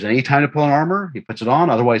way. If there's any time to put on armor, he puts it on.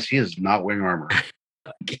 Otherwise, he is not wearing armor.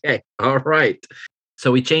 Okay, all right.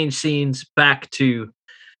 So we change scenes back to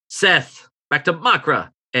Seth, back to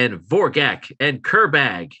Makra and Vorgak and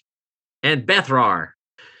Kerbag and Bethrar.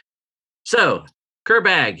 So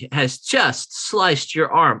Kerbag has just sliced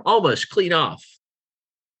your arm almost clean off.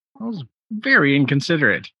 that was very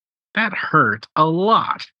inconsiderate. That hurt a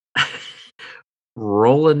lot.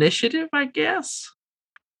 Roll initiative, I guess.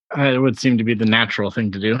 It would seem to be the natural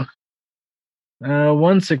thing to do.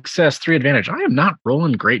 1 success, 3 advantage. I am not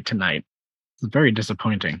rolling great tonight. It's very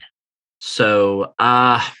disappointing. So,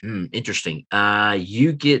 interesting.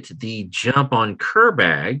 You get the jump on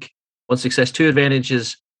Kerbag. 1 success, 2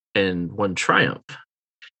 advantages, and 1 triumph.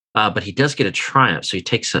 But he does get a triumph, so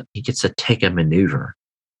he gets to take a maneuver.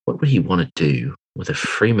 What would he want to do with a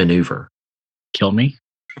free maneuver? Kill me?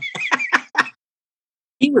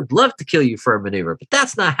 He would love to kill you for a maneuver, but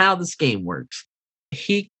that's not how this game works.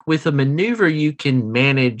 With a maneuver, you can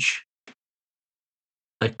manage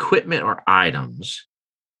equipment or items.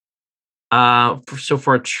 So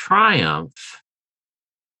for a triumph,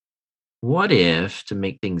 what if, to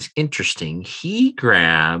make things interesting, he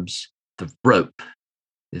grabs the rope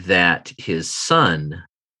that his son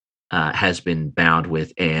has been bound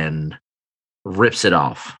with and rips it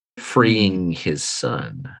off, freeing his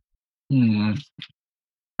son?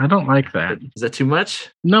 I don't like that. Is that too much?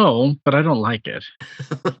 No, but I don't like it.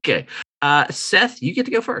 Okay. Seth, you get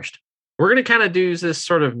to go first. We're going to kind of do this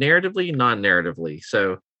sort of narratively, non-narratively.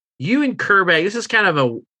 So you and Kerbag, this is kind of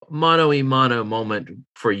a mono-y-mono moment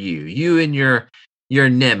for you. You and your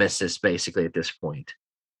nemesis, basically, at this point.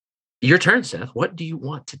 Your turn, Seth. What do you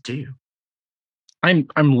want to do? I'm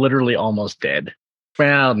literally almost dead.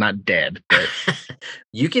 Well, not dead, but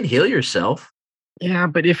you can heal yourself. Yeah,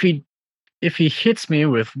 but if he hits me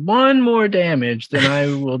with 1 more damage, then I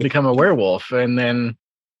will become a werewolf, and then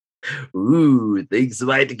ooh, things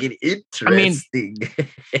might get interesting. I mean,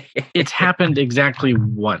 it's happened exactly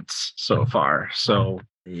once so far, so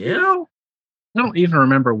yeah, I don't even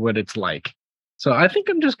remember what it's like. So I think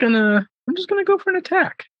I'm just gonna go for an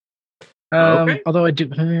attack. Okay. Although I do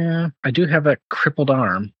have a crippled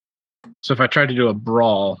arm, so if I tried to do a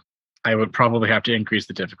brawl, I would probably have to increase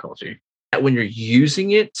the difficulty. When you're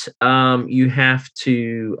using it, you have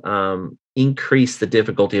to increase the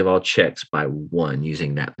difficulty of all checks by 1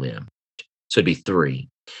 using that limb. So it'd be 3.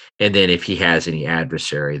 And then if he has any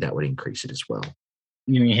adversary, that would increase it as well.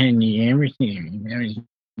 Everything.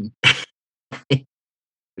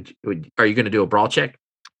 Are you going to do a brawl check?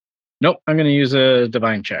 Nope, I'm going to use a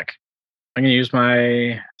divine check. I'm going to use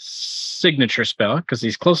my signature spell because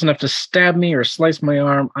he's close enough to stab me or slice my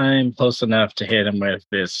arm. I'm close enough to hit him with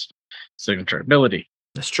this signature ability.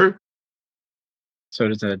 That's true. So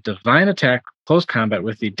it is a divine attack, close combat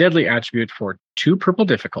with the deadly attribute for 2 purple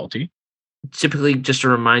difficulty. Typically, just to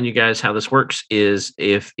remind you guys how this works is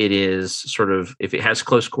if it has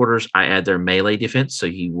close quarters, I add their melee defense, so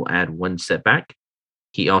he will add 1 step back.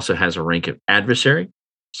 He also has a rank of adversary,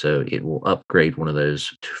 so it will upgrade one of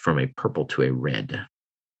those from a purple to a red.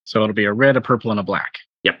 So it'll be a red, a purple, and a black.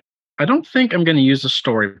 Yep. I don't think I'm going to use the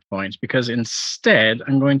story points because instead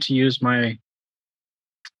I'm going to use my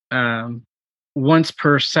once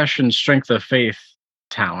per session strength of faith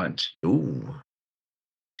talent. Ooh.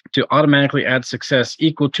 To automatically add success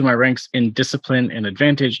equal to my ranks in discipline and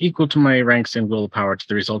advantage equal to my ranks in willpower to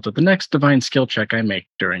the result of the next divine skill check I make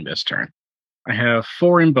during this turn. I have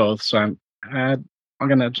 4 in both, so I'm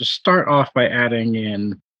going to just start off by adding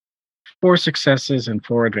in 4 successes and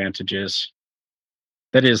 4 advantages.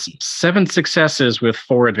 That is 7 successes with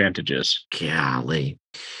 4 advantages. Golly.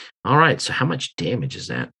 All right, so how much damage is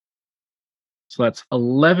that? So that's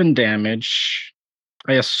 11 damage.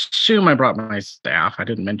 I assume I brought my staff. I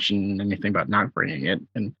didn't mention anything about not bringing it.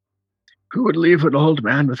 And who would leave an old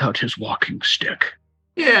man without his walking stick?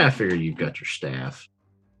 Yeah, I figure you've got your staff.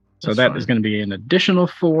 So that is going to be an additional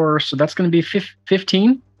 4. So that's going to be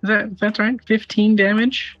 15. That's right? 15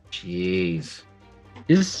 damage. Jeez.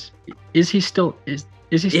 Is he still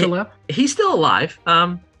up? He's still alive.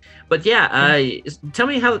 But yeah, tell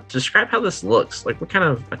me describe how this looks. Like, what kind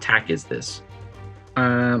of attack is this?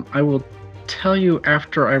 I will tell you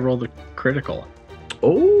after I roll the critical.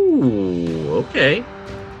 Oh, okay.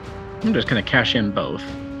 I'm just going to cash in both.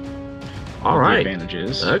 All right.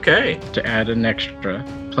 Advantages. Okay. To add an extra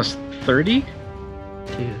plus 30.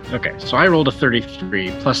 Dude. Okay, so I rolled a 33.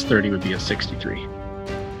 Plus 30 would be a 63.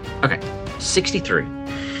 Okay, 63.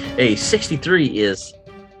 A 63 is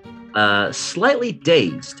slightly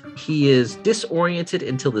dazed. He is disoriented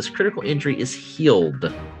until this critical injury is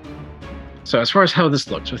healed. So as far as how this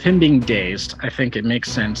looks, with him being dazed, I think it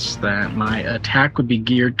makes sense that my attack would be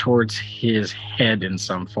geared towards his head in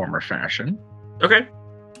some form or fashion. Okay.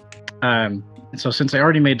 So since I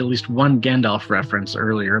already made at least one Gandalf reference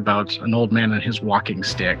earlier about an old man and his walking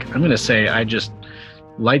stick, I'm going to say I just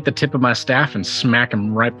light the tip of my staff and smack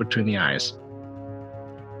him right between the eyes.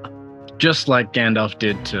 Just like Gandalf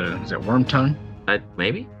did to, is it Wormtongue?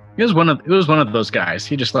 Maybe. It was one of those guys.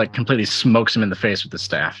 He just like completely smokes him in the face with the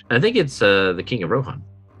staff. I think it's the King of Rohan.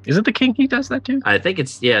 Is it the king he does that too? I think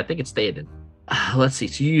it's Theoden. Let's see.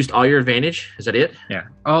 So you used all your advantage. Is that it? Yeah.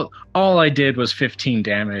 All I did was 15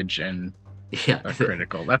 damage and a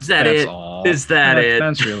critical. That's it? all. Is that it?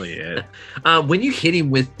 That's really it. When you hit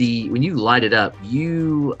him when you light it up,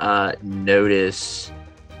 you notice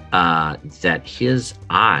that his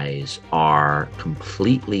eyes are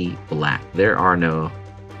completely black. There are no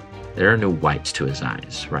whites to his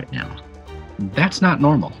eyes right now. That's not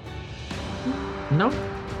normal. No,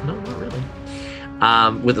 not really.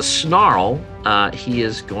 With a snarl, he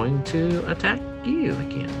is going to attack you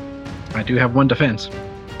again. I do have 1 defense,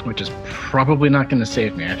 which is probably not going to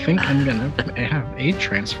save me. I think I'm going to have a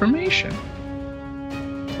transformation.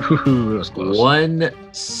 Ooh, that was close. 1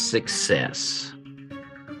 success.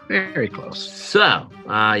 Very close. So,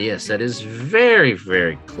 yes, that is very,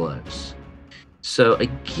 very close. So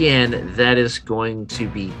again, that is going to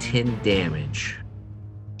be 10 damage.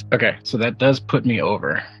 Okay, so that does put me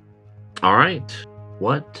over. All right.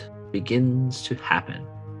 What begins to happen?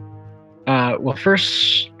 Well,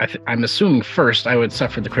 first, I'm assuming first I would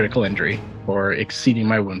suffer the critical injury for exceeding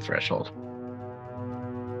my wound threshold.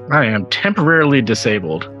 I am temporarily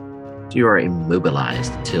disabled. You are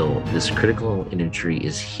immobilized until this critical injury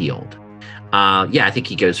is healed. Yeah, I think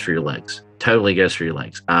he goes for your legs. Totally goes for your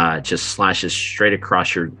legs. Just slashes straight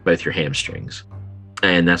across both your hamstrings,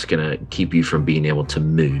 and that's gonna keep you from being able to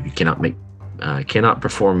move. You cannot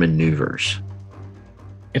perform maneuvers.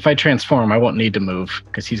 If I transform, I won't need to move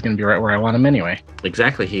because he's gonna be right where I want him anyway.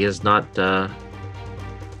 Exactly. He is not. No,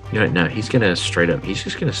 he's gonna straight up. He's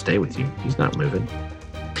just gonna stay with you. He's not moving.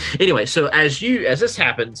 Anyway, so as this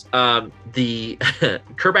happens, the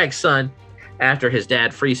Kerbag's son, after his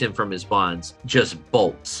dad frees him from his bonds, just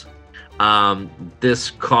bolts.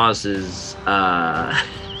 This causes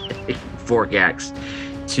Vorgax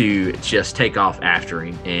to just take off after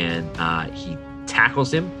him, and he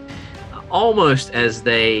tackles him almost as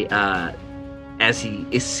he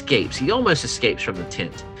escapes. He almost escapes from the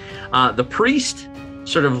tent. The priest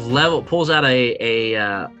sort of pulls out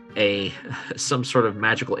a some sort of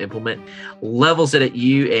magical implement, levels it at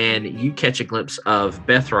you, and you catch a glimpse of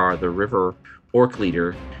Bethrar, the river orc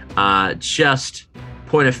leader, just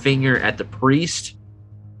point a finger at the priest,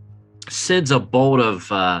 sends a bolt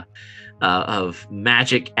of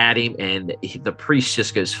magic at him, and the priest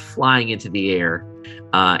just goes flying into the air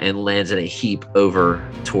and lands in a heap over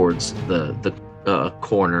towards the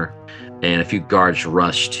corner, and a few guards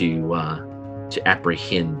rush to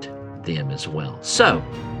apprehend them as well. So,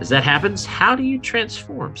 as that happens, how do you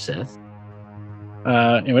transform, Seth?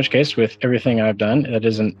 In which case, with everything I've done, that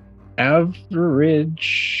is an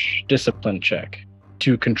average discipline check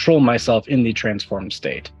to control myself in the transformed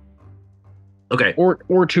state. Okay.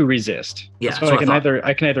 Or to resist. Yeah. So I can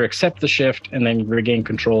either accept the shift and then regain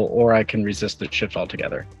control, or I can resist the shift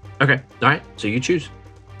altogether. Okay. All right. So you choose.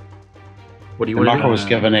 What do you want to do? Marco was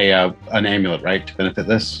given an amulet, right, to benefit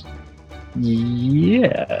this?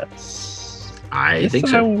 Yes. I think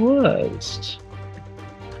so. I was.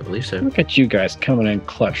 I believe so. Look at you guys coming in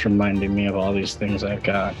clutch, reminding me of all these things I've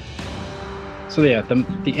got. So yeah,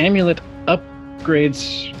 the amulet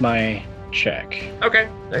upgrades my check. Okay.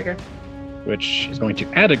 There you go. Which is going to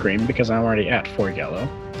add a green because I'm already at 4 yellow.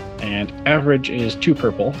 And average is 2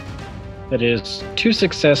 purple. That is 2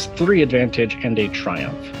 success, 3 advantage, and a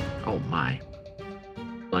triumph. Oh my.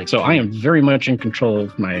 So I am very much in control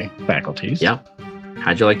of my faculties. Yeah.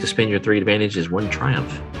 How'd you like to spend your 3 advantages, 1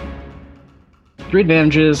 triumph? 3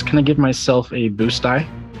 advantages. Can I give myself a boost die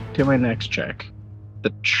to my next check?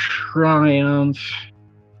 The triumph,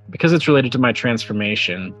 because it's related to my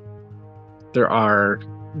transformation, there are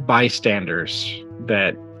bystanders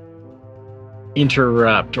that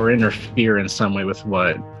interrupt or interfere in some way with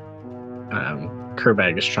what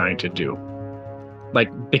Kerbag is trying to do. Like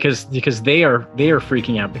because they are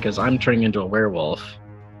freaking out because I'm turning into a werewolf.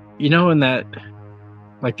 You know, in that,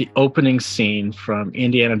 like the opening scene from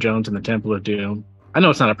Indiana Jones and the Temple of Doom. I know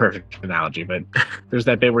it's not a perfect analogy, but there's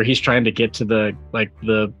that bit where he's trying to get to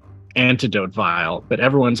the antidote vial, but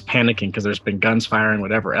everyone's panicking because there's been guns firing,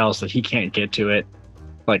 whatever else, that he can't get to it.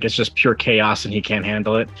 Like it's just pure chaos and he can't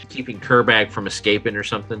handle it. Keeping Kerbag from escaping or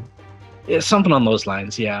something? Yeah, something on those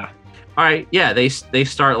lines, yeah. All right, yeah, they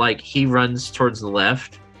start, like, he runs towards the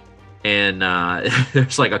left, and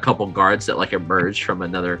there's like a couple guards that like emerge from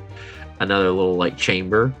another little like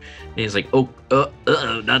chamber, and he's like, oh,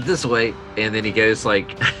 not this way, and then he goes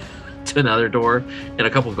like to another door, and a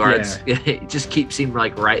couple guards just keep him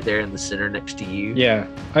like right there in the center next to you. Yeah,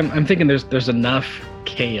 I'm thinking there's enough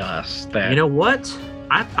chaos that, you know what?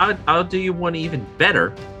 I'll do you one even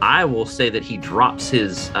better. I will say that he drops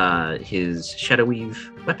his Shadow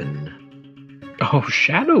Weave weapon. Oh,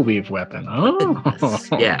 Shadow Weave weapon. Oh,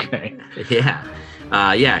 yeah. Okay.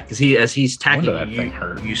 Yeah. Because as he's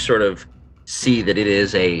attacking you sort of see that it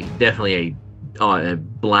is definitely a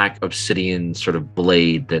black obsidian sort of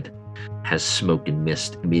blade that has smoke and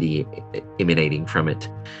mist emanating from it.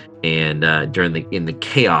 And in the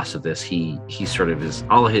chaos of this, he sort of is,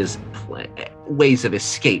 all of his ways of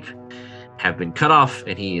escape have been cut off,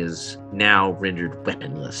 and he is now rendered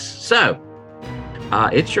weaponless. So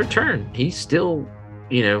it's your turn. He's still,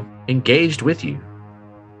 engaged with you.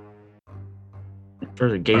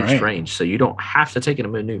 For engaged range, so you don't have to take a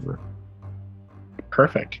maneuver.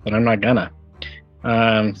 Perfect. But I'm not gonna.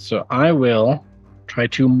 So I will try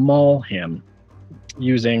to maul him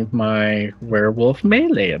using my werewolf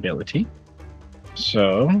melee ability.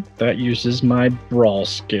 So that uses my brawl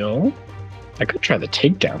skill. I could try the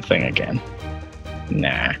takedown thing again.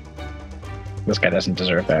 Nah. This guy doesn't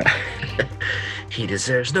deserve that. He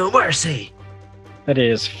deserves no mercy. That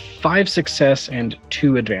is 5 success and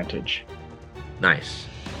 2 advantage. Nice.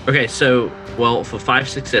 Okay, so, for 5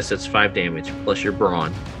 success, that's 5 damage, plus your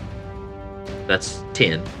brawn. That's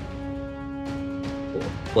 10.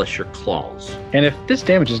 Plus your claws. And if this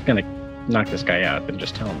damage is going to knock this guy out, then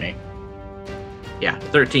just tell me. Yeah,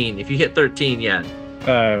 13. If you hit 13, yeah.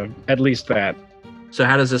 At least that. So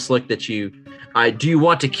how does this look that you... do you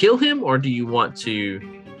want to kill him, or do you want to...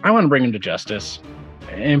 I want to bring him to justice.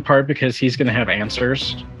 In part because he's going to have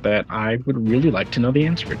answers that I would really like to know the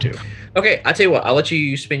answer to. Okay, I'll tell you what. I'll let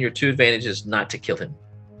you spend your 2 advantages not to kill him.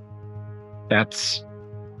 That's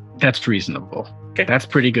reasonable. Okay. That's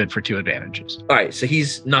pretty good for 2 advantages. All right, so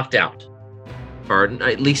he's knocked out. Or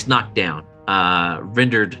at least knocked down.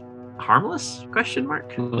 Rendered harmless? Question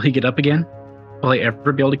mark. Will he get up again? Will I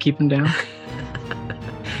ever be able to keep him down?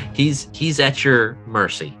 He's at your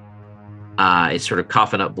mercy. It's sort of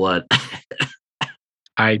coughing up blood.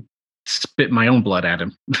 I spit my own blood at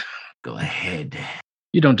him. Go ahead.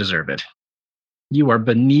 You don't deserve it. You are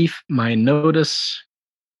beneath my notice.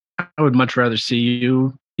 I would much rather see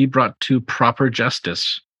you be brought to proper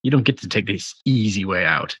justice You don't get to take this easy way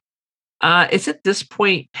out. It's at this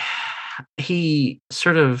point he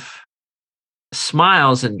sort of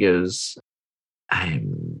smiles and goes,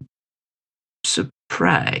 I'm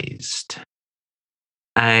surprised.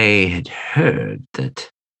 I had heard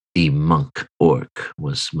that the monk orc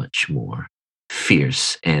was much more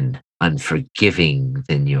fierce and unforgiving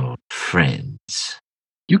than your friends.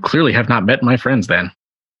 You clearly have not met my friends then.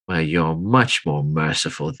 Well, you're much more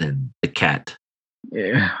merciful than the cat.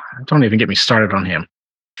 Yeah, don't even get me started on him.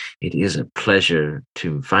 It is a pleasure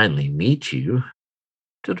to finally meet you.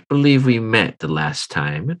 Don't believe we met the last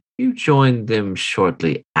time. You joined them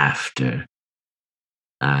shortly after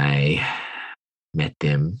I met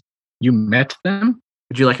them. You met them?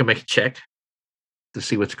 Would you like to make a check to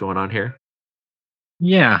see what's going on here?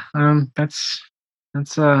 Yeah, that's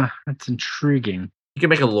intriguing. You can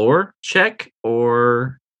make a lore check,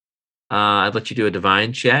 or I'd let you do a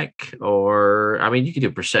divine check, or I mean, you can do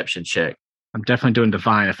a perception check. I'm definitely doing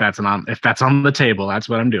divine if that's on the table. That's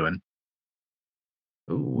what I'm doing.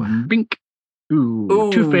 Ooh. Bink. Ooh.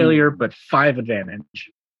 2 failure, but 5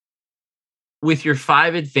 advantage. With your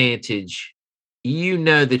 5 advantage, you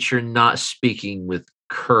know that you're not speaking with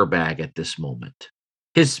Kerbag at this moment.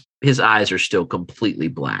 His eyes are still completely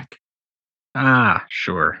black. Ah,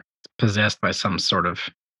 sure. Possessed by some sort of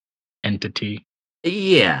entity.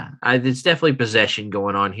 Yeah, it's definitely possession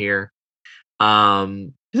going on here.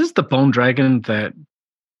 Is this the bone dragon that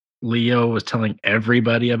Leo was telling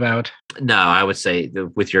everybody about? No, I would say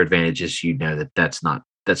with your advantages, you know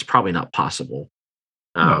that's probably not possible.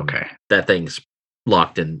 Okay. That thing's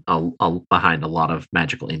locked in behind a lot of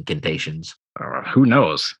magical incantations. Who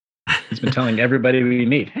knows? He's been telling everybody we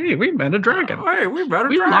meet, hey, we met a dragon. Hey, we met a dragon.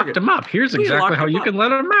 We locked him up. Here's exactly how you can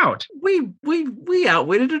let him out. We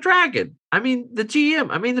outwitted a dragon. I mean, the GM.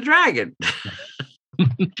 I mean, the dragon.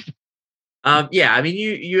 Yeah, I mean,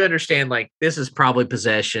 you understand, like, this is probably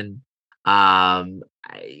possession.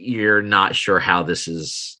 You're not sure how this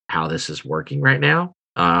is working right now,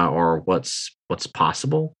 or what's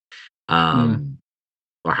possible,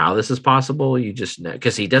 or how this is possible. You just know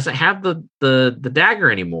because he doesn't have the dagger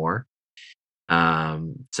anymore.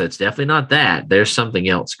 So it's definitely not that. There's something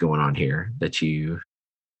else going on here that you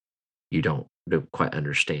don't quite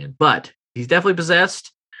understand. But he's definitely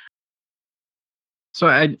possessed. So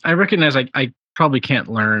I recognize I probably can't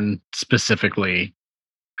learn specifically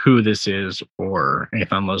who this is or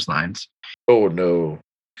anything on those lines. Oh, no.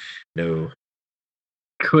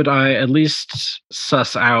 Could I at least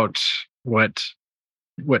suss out what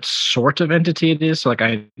sort of entity it is? So like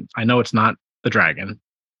I know it's not the dragon.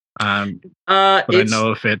 But I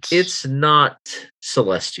know if it's not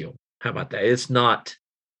celestial. How about that? It's not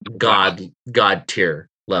god tier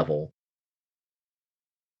level.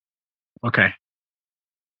 Okay.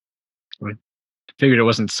 I figured it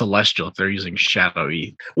wasn't celestial if they're using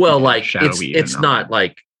shadowy. Well, like it's not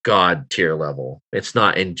like god tier level. It's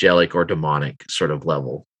not angelic or demonic sort of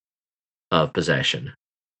level of possession.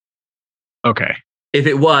 Okay. If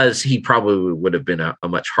it was, he probably would have been a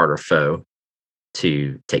much harder foe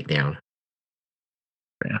to take down.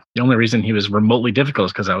 Yeah. The only reason he was remotely difficult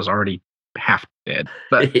is because I was already half dead.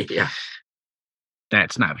 But yeah,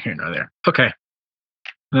 that's not here nor there. Okay.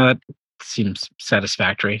 That seems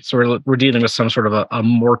satisfactory. So we're dealing with some sort of a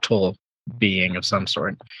mortal being of some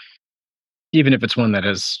sort, even if it's one that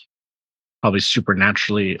has probably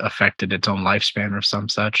supernaturally affected its own lifespan or some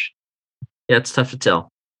such. Yeah, it's tough to tell.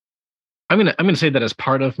 I'm gonna say that as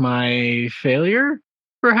part of my failure,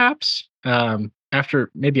 perhaps.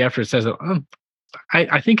 After it says that,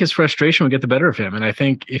 I think his frustration would get the better of him, and I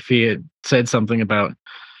think if he had said something about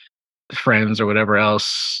friends or whatever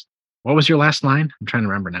else. What was your last line? I'm trying to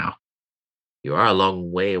remember now. You are a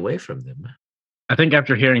long way away from them. I think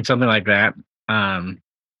after hearing something like that,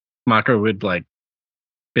 Mako would like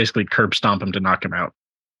basically curb stomp him to knock him out.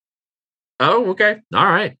 Oh, okay. All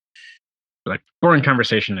right. Like boring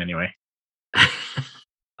conversation anyway.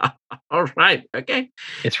 All right. Okay.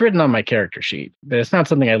 It's written on my character sheet, but it's not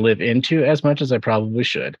something I live into as much as I probably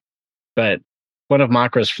should. But one of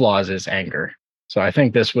Mako's flaws is anger. So I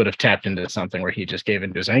think this would have tapped into something where he just gave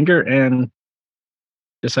into his anger and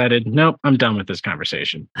decided, nope, I'm done with this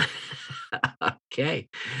conversation. Okay.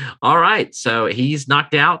 All right. So he's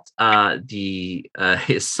knocked out.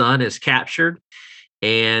 His son is captured,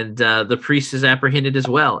 and the priest is apprehended as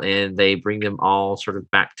well. And they bring them all sort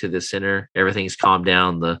of back to the center. Everything's calmed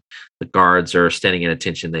down. The guards are standing at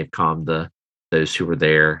attention. They've calmed those who were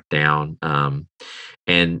there down,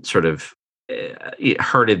 and sort of it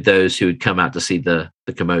herded those who had come out to see the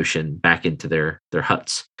commotion back into their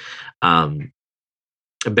huts.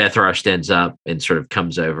 Bethrar stands up and sort of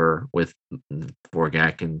comes over with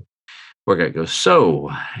Vorgak, and Vorgak goes,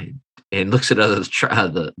 "So," and looks at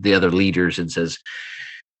the other leaders and says,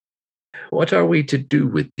 "What are we to do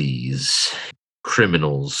with these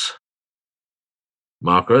criminals?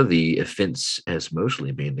 Makra, the offense has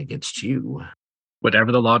mostly been against you."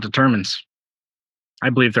 Whatever the law determines.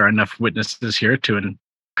 I believe there are enough witnesses here to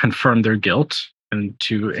confirm their guilt and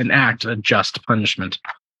to enact a just punishment.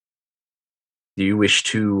 Do you wish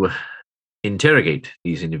to interrogate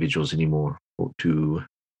these individuals anymore, or to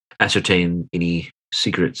ascertain any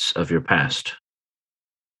secrets of your past?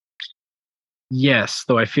 Yes,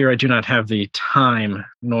 though I fear I do not have the time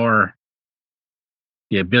nor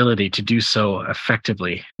the ability to do so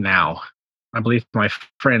effectively now. I believe my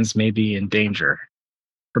friends may be in danger.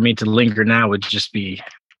 For me to linger now would just be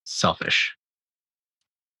selfish.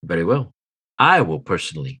 Very well. I will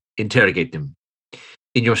personally interrogate them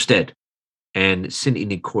in your stead and send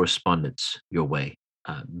any correspondence your way.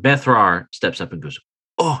 Bethrar steps up and goes,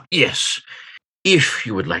 "Oh, yes. If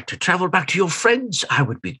you would like to travel back to your friends, I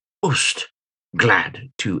would be most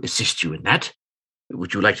glad to assist you in that.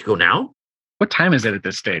 Would you like to go now?" What time is it at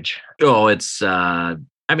this stage? Oh, it's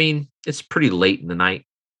it's pretty late in the night.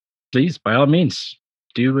 Please, by all means,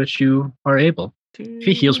 do what you are able. If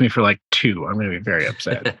he heals me for like 2, I'm going to be very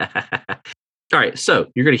upset. All right,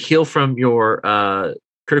 so you're going to heal from your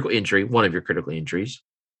critical injury, one of your critical injuries.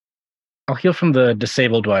 I'll heal from the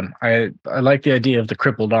disabled one. I like the idea of the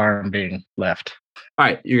crippled arm being left. All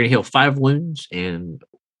right, you're going to heal 5 wounds and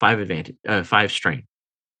 5 strain.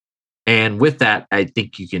 And with that, I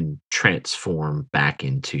think you can transform back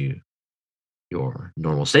into your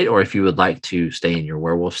normal state, or if you would like to stay in your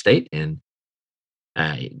werewolf state and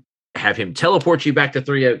have him teleport you back to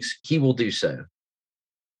Three Oaks, he will do so.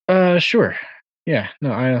 Sure. Yeah,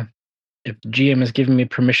 no, if GM has given me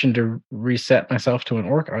permission to reset myself to an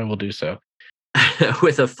orc, I will do so.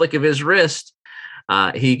 With a flick of his wrist,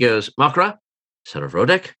 he goes, "Makra, son of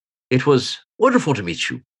Rodek, it was wonderful to meet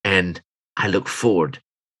you, and I look forward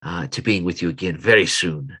to being with you again very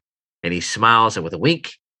soon." And he smiles, and with a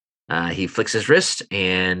wink, he flicks his wrist,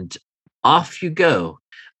 and off you go,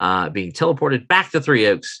 being teleported back to Three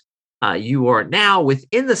Oaks. You are now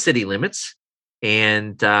within the city limits,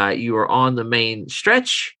 and you are on the main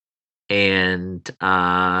stretch, and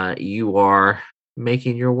you are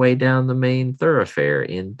making your way down the main thoroughfare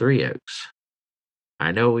in Three Oaks.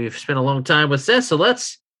 I know we've spent a long time with this, so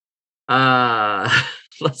let's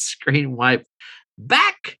screen wipe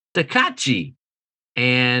back to Kachi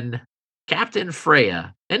and Captain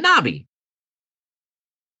Freya and Nabi.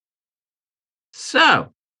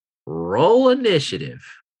 So, roll initiative.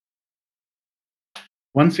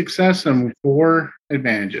 1 success and 4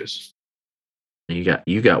 advantages. You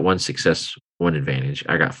got 1 success, 1 advantage.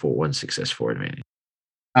 I got 1 success, 4 advantage.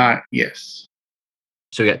 Yes.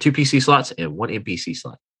 So we got 2 PC slots and 1 NPC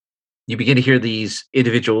slot. You begin to hear these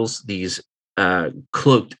individuals, these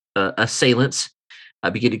cloaked assailants,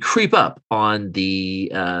 begin to creep up on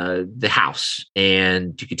the house,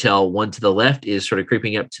 and you can tell one to the left is sort of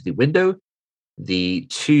creeping up to the window. The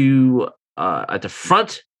 2 at the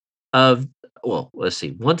front of, let's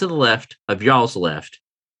see, 1 to the left of y'all's left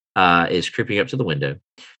is creeping up to the window.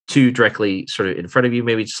 2 directly sort of in front of you,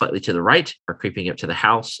 maybe slightly to the right, are creeping up to the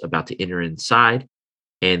house, about to enter inside.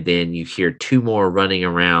 And then you hear 2 more running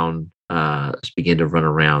around, begin to run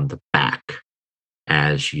around the back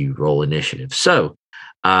as you roll initiative. So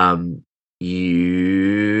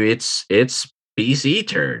it's BC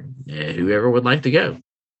turn. Whoever would like to go.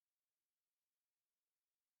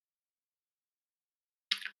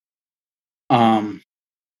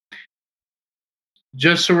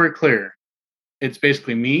 Just so we're clear, it's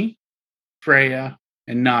basically me, Freya,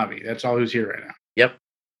 and Navi. That's all who's here right now. Yep.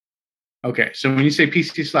 Okay, so when you say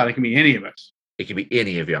PC slot, it can be any of us. It can be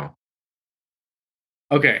any of y'all.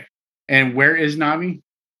 Okay, and where is Navi?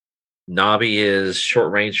 Navi is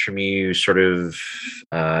short range from you, sort of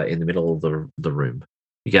in the middle of the room.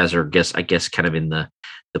 You guys are, I guess, kind of in the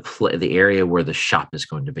area where the shop is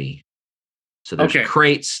going to be. So there's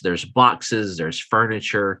crates, there's boxes, there's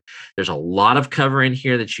furniture. There's a lot of cover in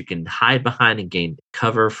here that you can hide behind and gain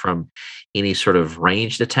cover from any sort of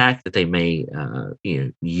ranged attack that they may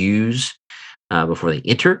use before they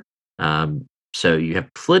enter. So you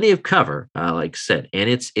have plenty of cover, like I said, and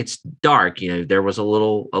it's dark. There was a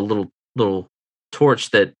little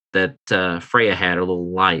torch that Freya had, a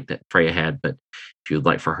little light that Freya had, but if you'd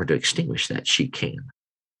like for her to extinguish that, she can.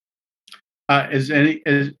 Is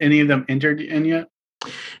any of them entered in yet?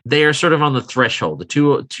 They are sort of on the threshold. The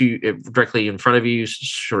two directly in front of you,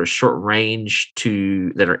 sort of short range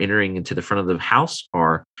that are entering into the front of the house,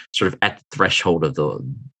 are sort of at the threshold of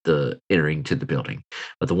the entering to the building.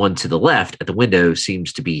 But the one to the left at the window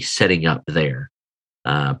seems to be setting up there,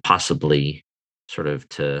 possibly sort of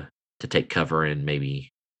to take cover and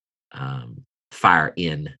maybe fire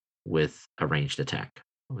in with a ranged attack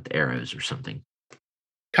with arrows or something.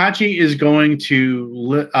 Kachi is going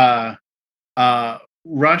to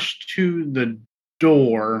rush to the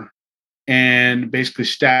door and basically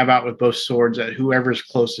stab out with both swords at whoever's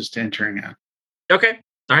closest to entering it. Okay.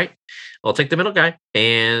 All right. I'll take the middle guy.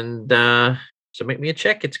 And so make me a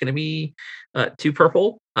check. It's going to be 2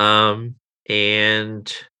 purple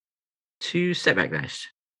and 2 setback dice.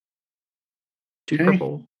 2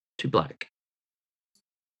 purple, 2 black.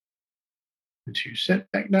 2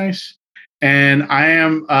 setback dice. And I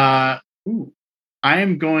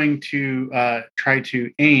am going to try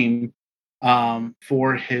to aim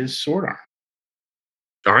for his sword arm.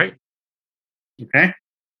 All right. Okay.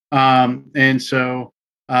 And so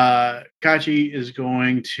Kachi is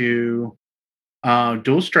going to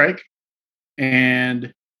dual strike.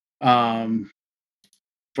 And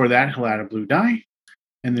for that, he'll add a blue die.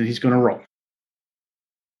 And then he's going to roll.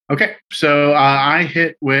 Okay. So I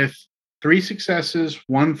hit with 3 successes,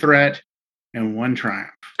 1 threat, and 1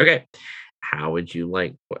 triumph. Okay. How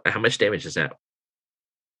much damage is that?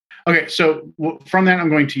 Okay, so from that, I'm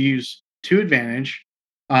going to use 2 advantage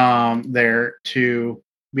there to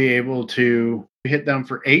be able to hit them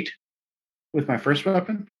for 8 with my first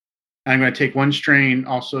weapon. And I'm going to take 1 strain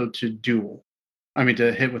also to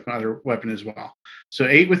hit with my other weapon as well. So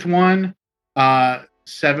 8 with one,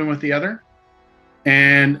 7 with the other.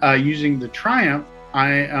 And using the triumph,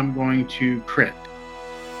 I am going to crit.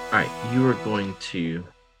 All right, you are going to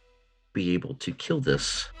be able to kill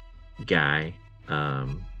this guy.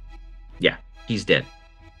 Yeah, he's dead.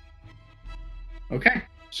 Okay,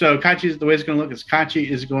 so the way it's going to look is Kachi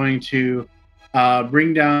is going to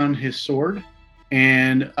bring down his sword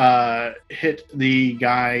and hit the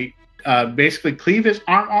guy, basically cleave his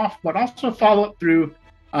arm off, but also follow up through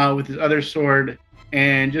with his other sword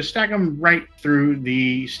and just stack him right through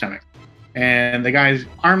the stomach. And the guy's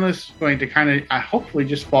armless, going to kind of hopefully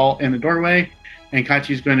just fall in the doorway, and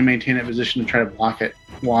Kachi's going to maintain that position to try to block it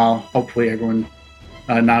while hopefully everyone,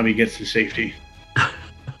 Nabi, gets to safety.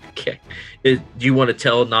 Okay. Do you want to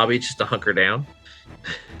tell Nabi just to hunker down?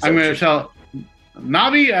 I'm going to tell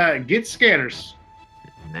Nabi, get scatters.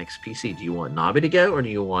 Next PC, do you want Nabi to go or do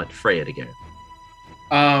you want Freya to go?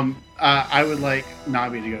 I would like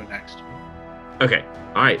Nabi to go next. Okay.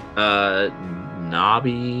 All right.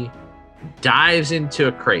 Nabi dives into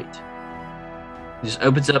a crate. He just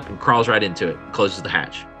opens up and crawls right into it. Closes the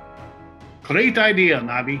hatch. Great idea,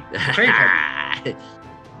 Nabi. Great idea.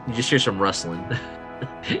 You just hear some rustling.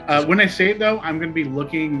 When I say it, though, I'm going to be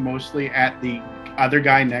looking mostly at the other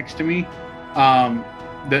guy next to me.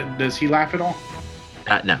 Does he laugh at all?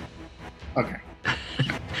 No. Okay.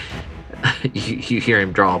 You hear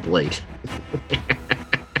him draw a blade.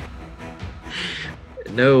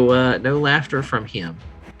 No laughter from him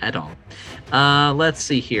at all. Let's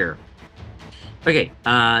see here. Okay,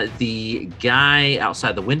 the guy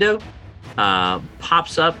outside the window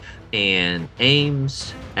pops up and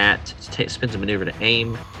aims spins a maneuver to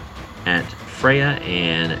aim at Freya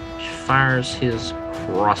and fires his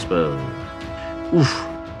crossbow. Oof.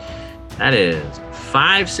 That is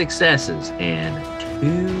 5 successes and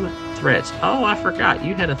 2 threats. Oh, I forgot.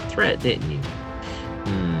 You had a threat, didn't you?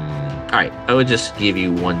 All right, I would just give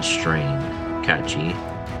you 1 strain, Kachi.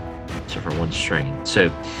 So for 1 strain. So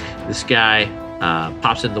this guy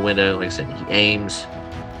pops in the window. Like I said, he aims,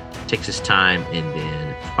 takes his time, and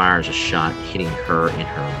then fires a shot, hitting her in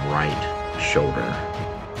her right shoulder.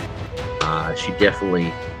 She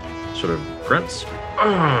definitely sort of grunts.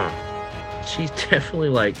 She's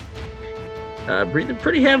definitely breathing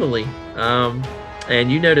pretty heavily.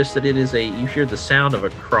 And you notice that you hear the sound of a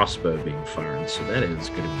crossbow being fired. So that is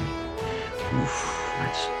going to be,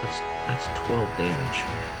 that's 12 damage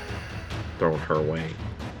thrown her way.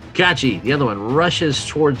 Kachi, the other one, rushes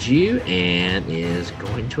towards you and is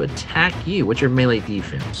going to attack you. What's your melee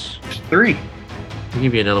defense? 3. I'll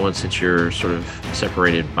give you another one since you're sort of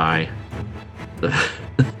separated by the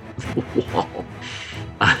wall.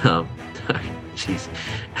 Jeez,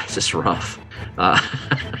 that's just rough.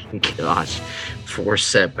 Gosh, 4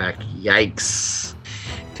 setback. Yikes.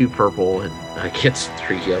 2 purple and gets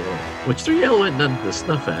 3 yellow. Which 3 yellow ain't nothing to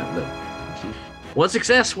snuff at, but 1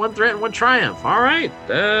 success, 1 threat, and 1 triumph. All right,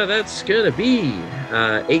 that's gonna be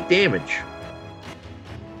 8 damage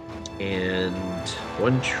and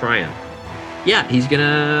 1 triumph. Yeah, he's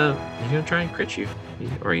gonna try and crit you,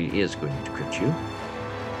 he is going to crit you.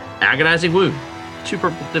 Agonizing wound, 2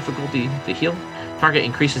 purple difficulty to heal. Target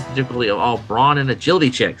increases the difficulty of all brawn and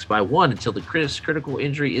agility checks by 1 until the critical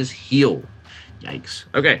injury is healed. Yikes.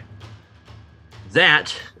 Okay,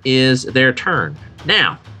 that is their turn.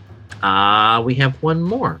 Now, we have one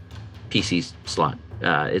more PC slot.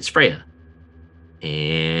 It's Freya,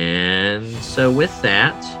 and so with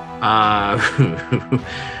that,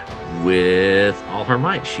 with all her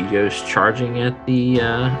might, she goes charging at the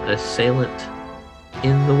assailant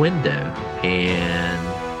in the window, and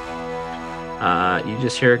you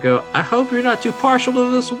just hear her go, "I hope you're not too partial to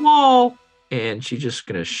this wall," and she's just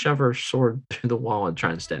gonna shove her sword through the wall and try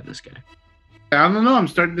and stab this guy. I don't know. I'm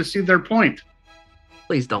starting to see their point.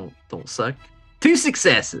 Please don't suck. 2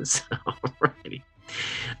 successes. Alrighty.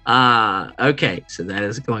 Okay, so that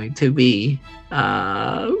is going to be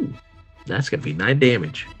that's gonna be 9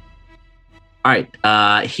 damage. All right,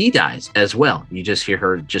 he dies as well. You just hear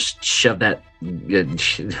her just shove that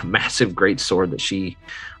massive great sword that she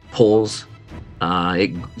pulls.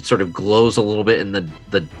 It sort of glows a little bit in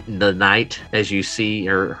the night as you see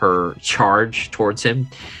her charge towards him,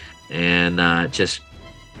 and just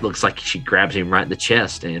looks like she grabs him right in the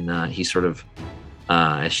chest, and he sort of,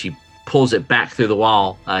 as she pulls it back through the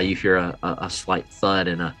wall, you hear a slight thud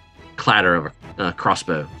and a clatter of a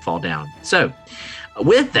crossbow fall down. So,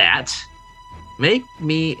 with that, make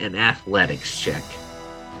me an athletics check.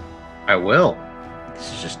 I will.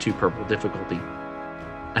 This is just 2 purple difficulty.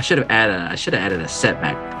 I should have added a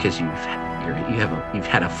setback because you've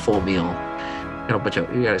had a full meal.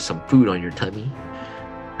 You got some food on your tummy.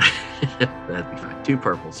 That'd be fine. 2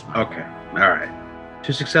 purples. Okay. All right.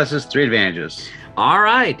 2 successes, 3 advantages. All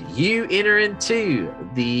right. You enter into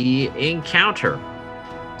the encounter.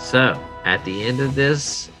 So at the end of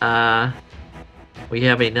this, we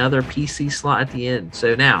have another PC slot at the end.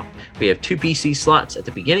 So now we have 2 PC slots at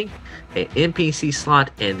the beginning, an NPC slot,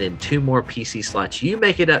 and then 2 more PC slots. You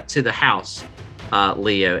make it up to the house,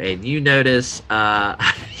 Leo, and you notice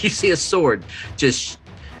you see a sword just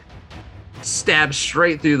stab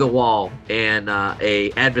straight through the wall, and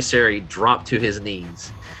a adversary drop to his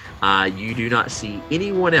knees. You do not see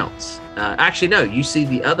anyone else. Actually, no, you see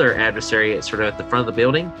the other adversary sort of at the front of the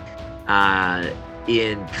building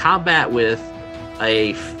in combat with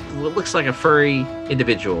what looks like a furry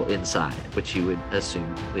individual inside, which you would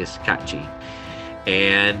assume is Kachi.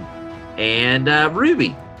 And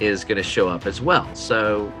Ruby is going to show up as well.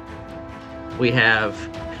 So we have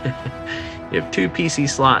you have 2 PC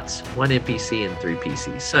slots, 1 NPC, and 3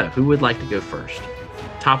 PCs. So who would like to go first?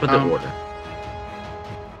 Top of the order.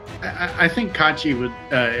 I think Kachi would,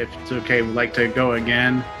 if it's okay, would like to go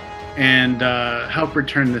again and help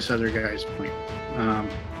return this other guy's point.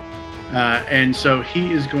 And so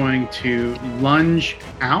he is going to lunge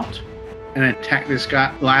out and attack this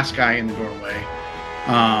last guy in the doorway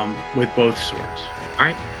with both swords.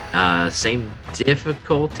 All right. Same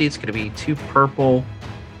difficulty. It's going to be 2 purple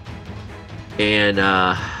and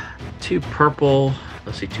 2 purple.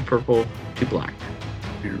 Let's see, 2 purple, 2 black.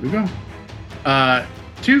 Here we go.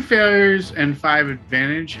 2 failures and 5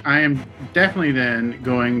 advantage. I am definitely then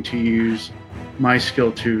going to use my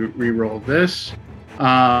skill to re-roll this.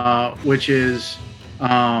 Which is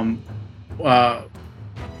natural.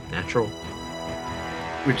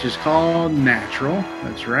 Which is called natural.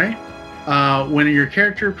 That's right. When your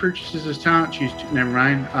character purchases this talent, choose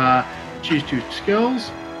 2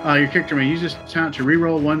 skills. Your character may use this talent to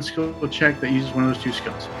reroll 1 skill check that uses one of those 2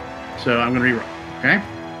 skills. So I'm going to reroll. Okay.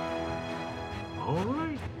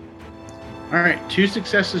 All right. 2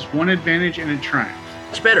 successes, 1 advantage, and a triumph.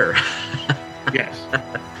 Much better. Yes.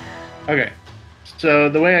 Okay. So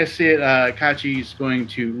the way I see it, Kachi's going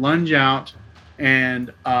to lunge out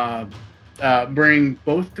and bring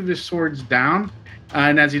both of his swords down.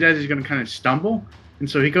 And as he does, he's going to kind of stumble. And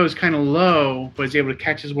so he goes kind of low, but is able to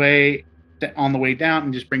catch his way on the way down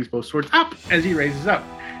and just brings both swords up as he raises up.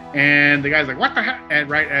 And the guy's like, what the heck? And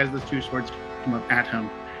right as the 2 swords come up at him.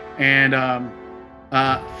 And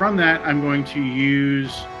from that, I'm going to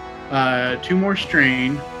use 2 more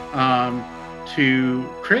strain to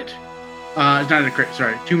crit. It's not a crit,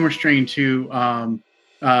 sorry. 2 more strain to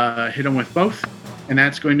hit him with both. And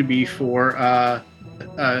that's going to be for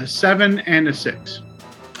 7 and a 6.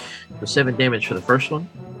 So 7 damage for the first one?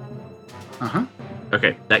 Uh-huh.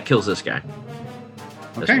 Okay, that kills this guy.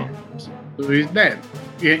 Okay. Well. So he's dead.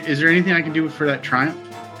 Is there anything I can do for that triumph?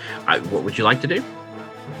 What would you like to do?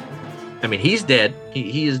 I mean, he's dead.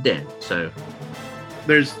 He is dead, so...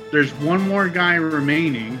 There's 1 more guy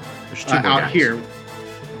remaining. There's 2 more out guys. Here.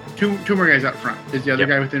 Two more guys out front. Is the other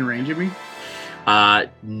guy within range of me?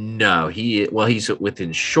 No, he's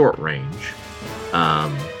within short range.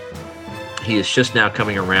 He is just now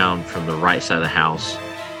coming around from the right side of the house,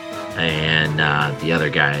 and the other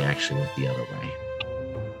guy actually went the other way.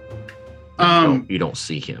 You don't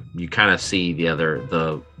see him. You kind of see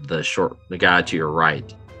the guy to your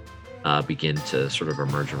right begin to sort of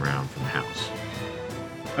emerge around from the house.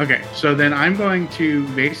 Okay, so then I'm going to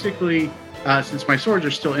basically, since my swords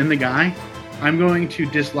are still in the guy, I'm going to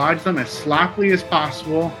dislodge them as sloppily as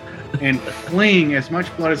possible and fling as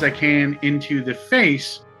much blood as I can into the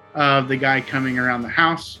face of the guy coming around the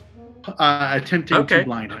house, attempting to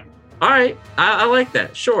blind him. All right, I like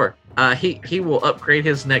that. Sure. He will upgrade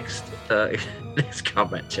his next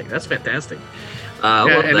combat check. That's fantastic.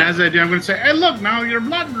 As I do, I'm going to say, "Hey, look! Now you're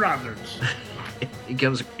blood brothers." He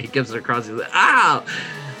comes across. He's like, "Ah,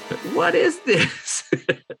 what is this?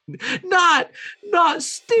 not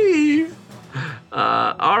Steve."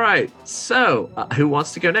 All right. So, who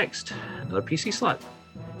wants to go next? Another PC slot.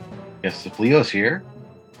 Yes, if Leo's here.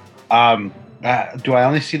 Do I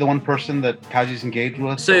only see the one person that Kaji's engaged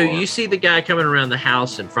with? So you see the guy coming around the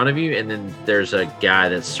house in front of you, and then there's a guy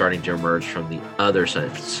that's starting to emerge from the other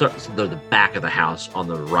side, so the back of the house on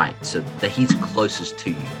the right, so that he's closest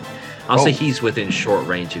to you. I'll say he's within short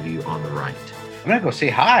range of you on the right. I'm gonna go say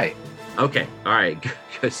hi. Okay, all right,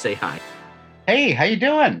 go say hi. Hey, how you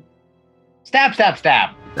doing? Stab.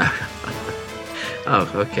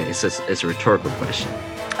 Oh, okay. So it's a rhetorical question.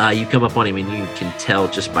 You come up on him, and you can tell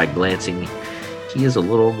just by glancing, he is a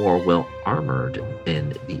little more well armored than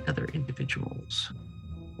the other individuals.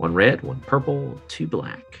 One red, one purple, two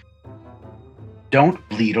black. Don't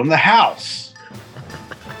bleed on the house.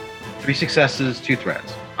 3 successes, 2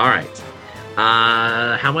 threats. All right.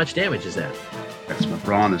 How much damage is that? That's my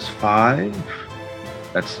brawn is 5.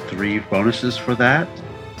 That's 3 bonuses for that,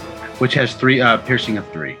 which has 3 piercing of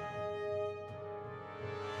 3.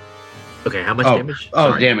 Okay, how much damage?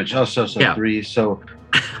 Oh, damage. Oh, so yeah. 3. So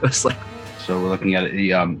I was like, so we're looking at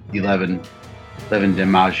 11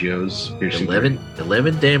 damagios. Piercing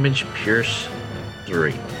 11 damage, pierce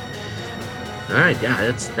 3. All right,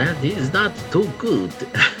 yeah, that is not too good.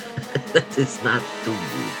 That is not too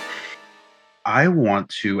good. I want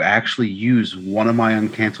to actually use one of my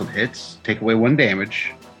uncanceled hits, take away 1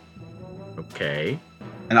 damage. Okay.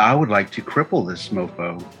 And I would like to cripple this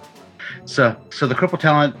mofo. So the cripple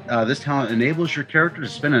talent, this talent enables your character to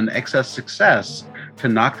spend an excess success to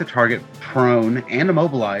knock the target prone and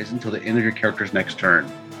immobilize until the end of your character's next turn,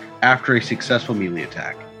 after a successful melee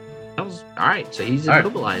attack. All right, so he's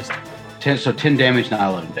immobilized. 10 damage, not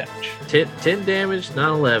 11 damage. 10 damage,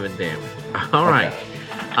 not 11 damage. All right.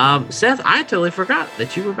 Seth, I totally forgot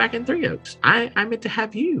that you were back in Three Oaks. I meant to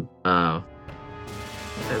have you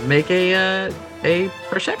make a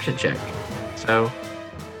perception check. So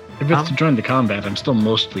if it's to join the combat, I'm still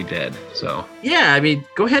mostly dead. So yeah, I mean,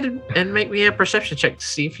 go ahead and make me a perception check to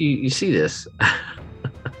see if you see this. All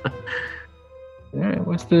right,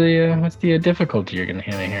 what's the difficulty you're gonna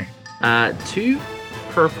hand me here? 2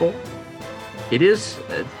 purple. It is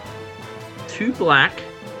 2 black,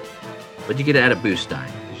 but you get to add a boost die.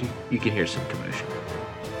 You can hear some commotion.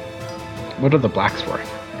 What are the blacks for?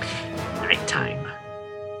 Nighttime.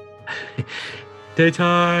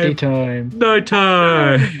 Daytime.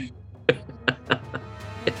 Nighttime.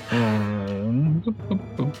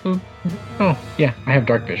 Oh, yeah, I have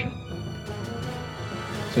dark vision.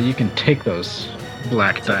 So you can take those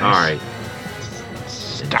black dice. All right.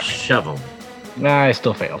 Stop. Shove them. Nah, I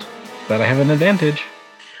still failed. But I have an advantage.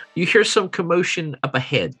 You hear some commotion up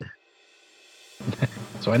ahead.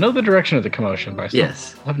 So I know the direction of the commotion, but I still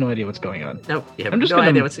Yes. have no idea what's going on. Nope. You have I'm just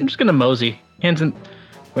gonna mosey. Hands in.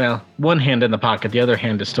 Well, one hand in the pocket, the other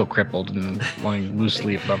hand is still crippled and lying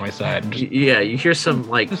loosely by my side. Yeah, you hear some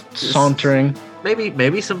just sauntering.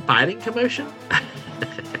 Maybe some fighting commotion.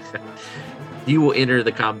 You will enter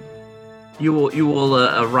the You will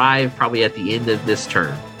arrive probably at the end of this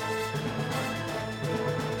turn.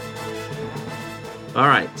 All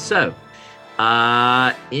right, so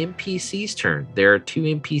NPC's turn. There are 2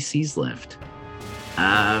 NPCs left.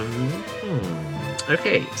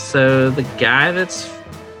 Okay, so the guy that's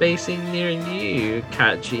facing near you,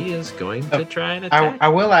 Kaji, is going to try and attack. I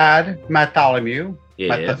will add Bartholomew.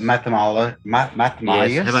 Yes. Mathemalius.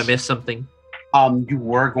 Yes. Have I missed something? You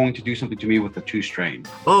were going to do something to me with the 2 strain.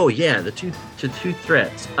 Oh yeah, the two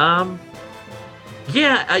threats. Yeah,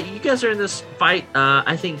 you guys are in this fight.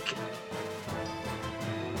 I think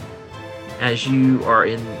as you are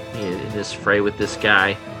in this fray with this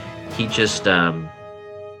guy, he just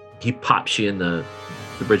he pops you in the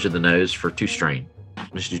bridge of the nose for 2 strain.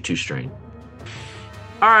 Let's do 2 strain.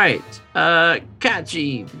 All right,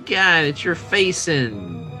 Kachi, the guy that you're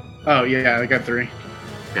facing. Oh yeah, I got 3.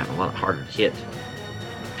 Got a lot harder to hit.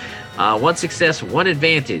 1 success, 1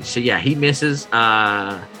 advantage. So yeah, he misses.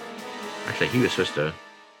 Actually, he was supposed to.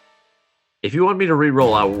 If you want me to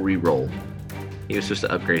re-roll, I will re-roll. He was supposed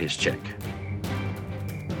to upgrade his check.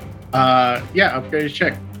 Yeah, upgrade his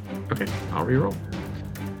check. Okay, I'll re-roll.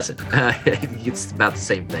 Listen, it's about the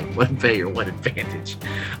same thing. 1 failure, 1 advantage.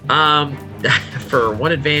 For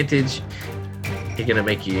 1 advantage, he's gonna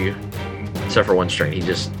make you suffer 1 strain. He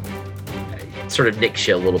just sort of nicks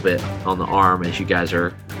you a little bit on the arm as you guys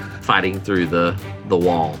are fighting through the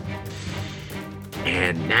wall.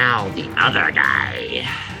 And now the other guy.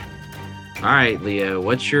 All right, Leo,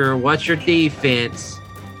 what's your defense?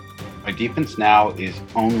 My defense now is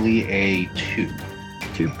only a 2.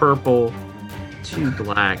 2 purple, 2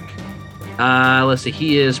 black. Let's see,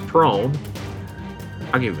 he is prone.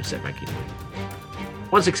 I'll give him a setback anyway.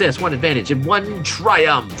 1 success, 1 advantage, and 1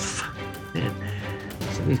 triumph. Man,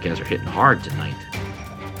 some of these guys are hitting hard tonight.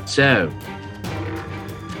 So,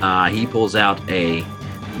 he pulls out a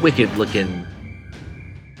wicked-looking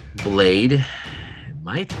blade. It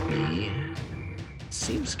might be.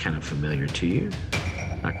 Seems kind of familiar to you.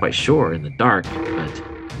 Not quite sure in the dark, but it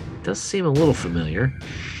does seem a little familiar.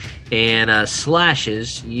 And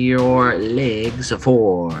slashes your legs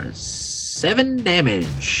for 7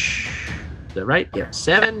 damage. Is that right? Yep,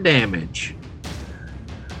 7 damage.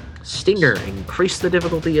 Stinger, increase the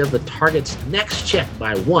difficulty of the target's next check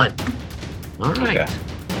by 1. All right. Okay.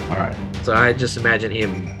 All right. So I just imagine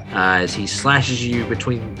him as he slashes you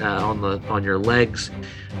between on your legs.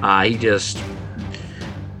 He just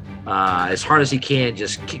as hard as he can,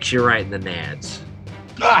 just kicks you right in the nads.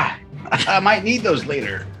 I might need those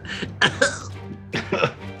later.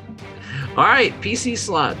 All right, PC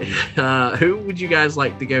slot. Who would you guys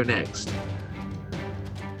like to go next?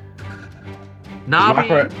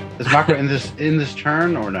 Navi. Is Makra in this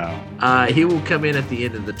turn or no? He will come in at the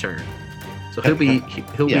end of the turn, so he'll be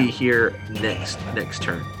here next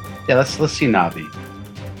turn. Yeah, let's see Navi.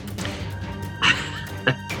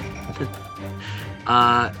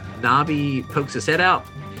 Navi pokes his head out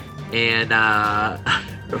and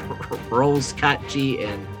rolls Kachi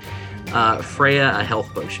and Freya a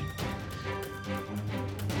health potion.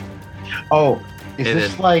 Oh, is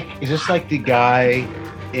this like the guy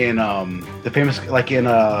in the famous, like in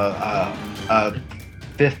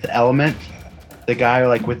Fifth Element? The guy in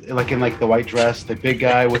the white dress, the big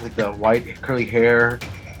guy with like the white curly hair,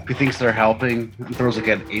 who thinks they're helping and throws like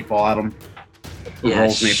an 8-ball at him. Yeah,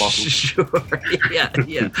 sure.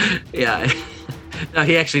 Yeah. No,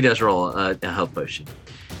 he actually does roll a health potion.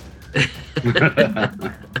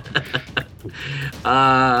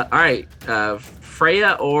 All right,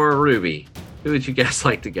 Freya or Ruby? Who would you guys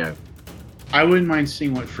like to go? I wouldn't mind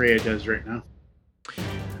seeing what Freya does right now.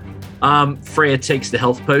 Freya takes the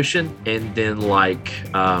health potion and then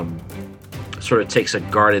sort of takes a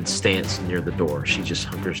guarded stance near the door. She just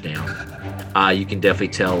hunkers down. You can definitely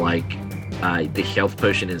tell the health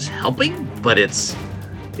potion is helping, but it's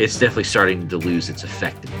definitely starting to lose its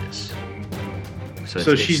effectiveness.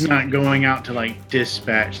 So she's not going out to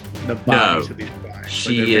dispatch the bodies of these guys.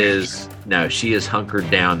 She is hunkered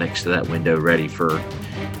down next to that window, ready for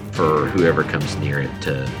whoever comes near it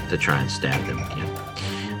to try and stab them again.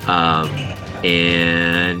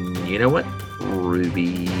 And you know what?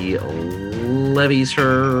 Ruby levies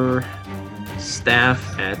her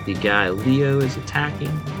staff at the guy Leo is attacking.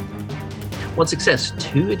 1 success,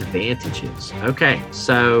 2 advantages. Okay,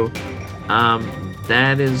 so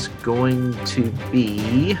that is going to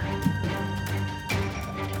be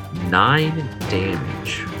 9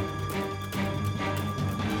 damage.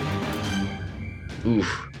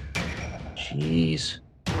 Oof. Jeez.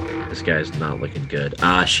 This guy's not looking good.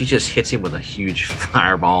 She just hits him with a huge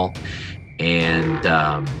fireball, and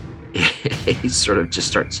he sort of just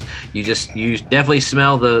starts. You definitely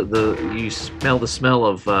smell the smell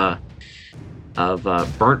of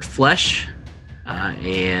burnt flesh,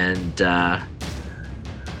 and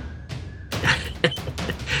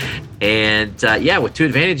with 2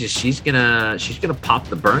 advantages, she's gonna pop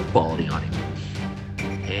the burn quality on him.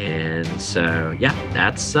 And so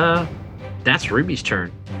that's Ruby's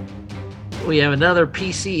turn. We have another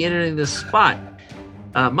PC entering the spot.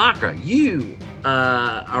 Makra, you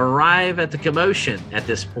arrive at the commotion at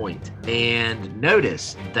this point and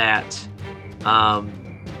notice that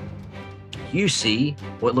you see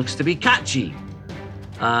what looks to be Kachi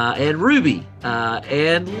and Ruby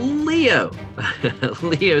and Leo.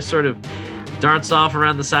 Leo sort of darts off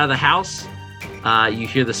around the side of the house. You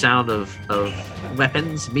hear the sound of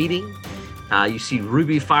weapons meeting. You see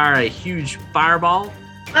Ruby fire a huge fireball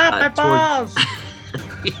My toward- balls!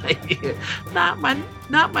 not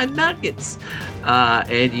my nuggets.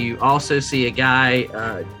 And you also see a guy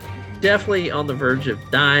definitely on the verge of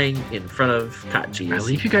dying in front of Kachi. I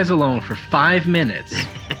leave you guys alone for 5 minutes.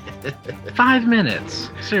 5 minutes.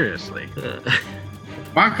 Seriously.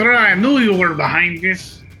 Makara, I knew you were behind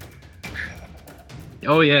this.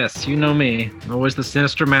 Oh yes, you know me. Always the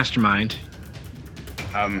sinister mastermind.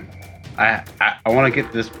 I want to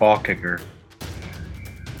get this ball kicker.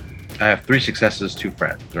 I have 3 successes, 2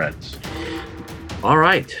 threats. All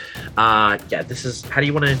right. Yeah. This is how do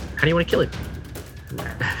you want to kill him?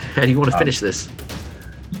 How do you want to finish this?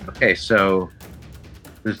 Okay, so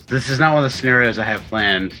this is not one of the scenarios I have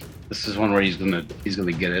planned. This is one where he's gonna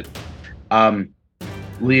get it.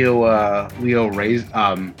 Leo raised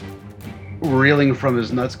reeling from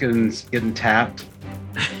his nuts getting tapped.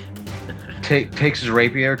 Takes his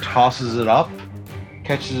rapier, tosses it up,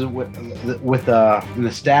 catches it with in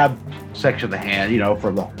the stab section of the hand,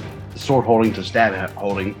 from the sword holding to stab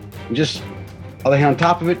holding, and just other hand on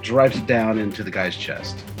top of it, drives it down into the guy's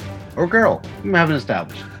chest. Or girl, we haven't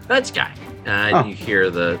established. That's guy. You hear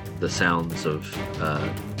the sounds of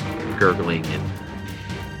gurgling, and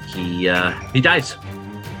he dies.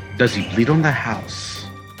 Does he bleed on the house?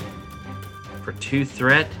 For 2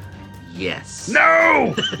 threat, yes.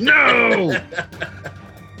 No!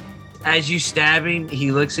 As you stab him,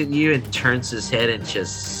 he looks at you and turns his head and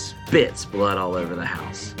just spits blood all over the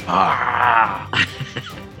house. Ah!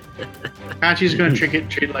 Kachi's going to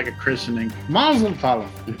treat it like a christening. Mazel tov.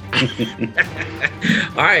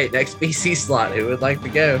 All right, next BC slot. Who would like to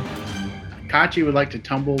go? Kachi would like to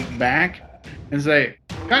tumble back and say,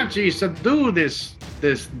 Kachi, subdue this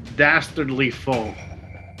dastardly foe.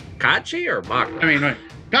 Kachi or Makra? I mean, wait,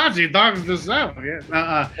 Kachi dogs this out. Yeah.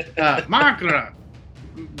 Makra,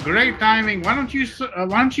 great timing. Why don't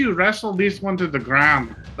you wrestle this one to the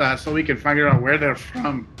ground so we can figure out where they're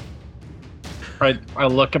from? I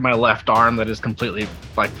look at my left arm that is completely,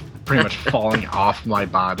 pretty much falling off my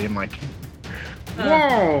body. I'm like,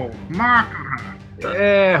 Whoa,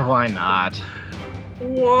 Makra. why not?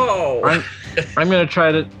 Whoa! I'm gonna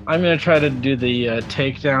try to do the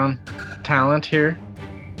takedown talent here.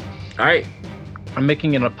 All right. I'm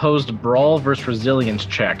making an opposed brawl versus resilience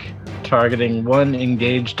check, targeting one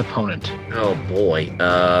engaged opponent. Oh boy.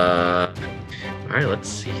 All right. Let's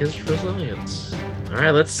see his resilience. All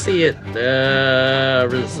right. Let's see it.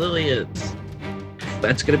 Resilience.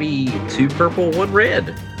 That's gonna be 2 purple, 1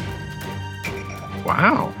 red.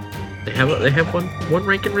 Wow, They have one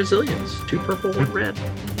rank in resilience. 2 purple, 1 red.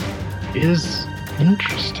 is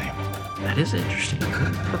interesting. That is interesting.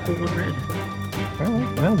 1 purple, 1 red.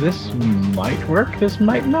 Well, this might work. This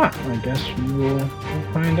might not. I guess we'll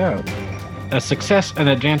find out. A success, an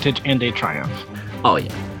advantage, and a triumph. Oh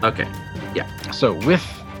yeah. Okay. So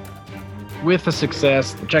with a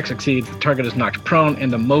success, the check succeeds. The target is knocked prone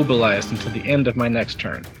and immobilized until the end of my next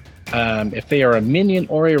turn. If they are a minion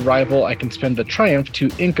or a rival, I can spend the triumph to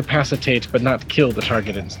incapacitate but not kill the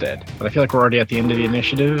target instead. But I feel like we're already at the end of the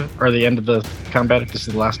initiative, or the end of the combat, if this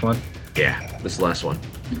is the last one. Yeah. This is the last one.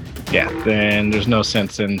 Yeah, then there's no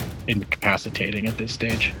sense in incapacitating at this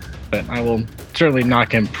stage. But I will certainly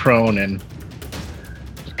knock him prone and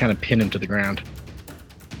just kind of pin him to the ground.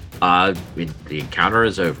 The encounter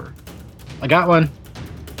is over. I got one.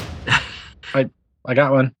 I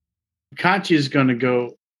got one. Kachi is going to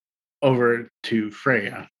go over to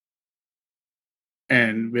Freya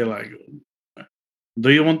and be like, "Do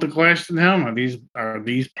you want to question him? Are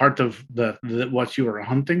these part of the what you were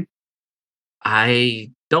hunting?"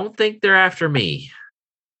 I don't think they're after me.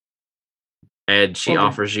 And she Okay.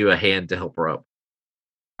 offers you a hand to help her up.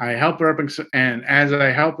 I help her up, and as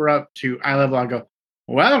I help her up to eye level, I go,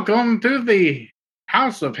 "Welcome to the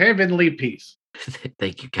House of Heavenly Peace."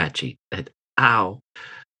 Thank you, Kachi. Ow.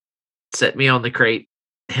 Set me on the crate.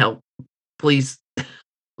 Help, please.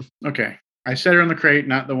 Okay, I set her on the crate,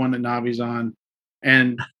 not the one that Navi's on,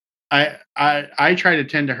 and I try to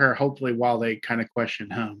tend to her, hopefully, while they kind of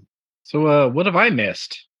question him. So, what have I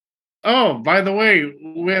missed? Oh, by the way,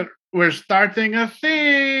 we're starting a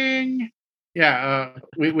thing. Yeah,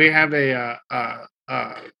 we have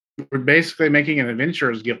we're basically making an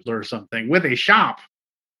adventurers guild or something with a shop.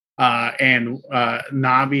 And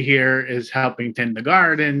Navi here is helping tend the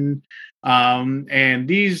garden. And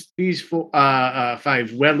these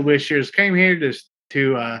 5 well wishers came here just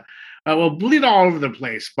to bleed all over the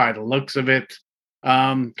place by the looks of it.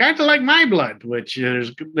 Kind of like my blood, which there's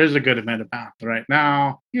a good amount about right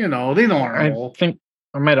now. The normal. I think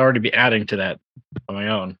I might already be adding to that on my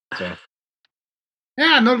own. So,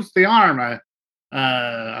 Yeah, notice the arm.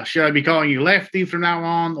 Should I be calling you Lefty from now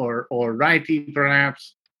on, or Righty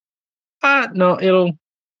perhaps? No, it'll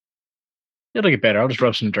get better. I'll just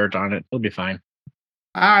rub some dirt on it. It'll be fine.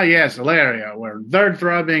 Ah, yes, Ilaria, where dirt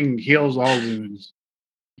rubbing heals all wounds.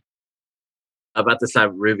 About this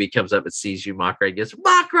time, Ruby comes up and sees you, Makra, and goes,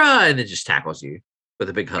 Makra! And then just tackles you with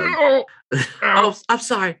a big hug. Oh, I'm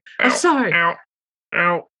sorry. I'm sorry. Ow.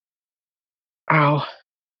 Ow. Ow.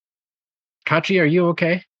 Kachi, are you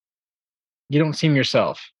okay? You don't seem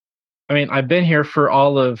yourself. I mean, I've been here for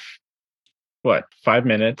all of, 5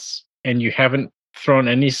 minutes, and you haven't thrown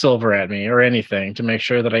any silver at me or anything to make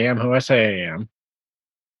sure that I am who I say I am.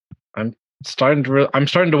 I'm starting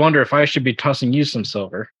to wonder if I should be tossing you some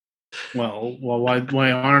silver. Well,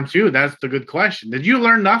 why aren't you? That's the good question. Did you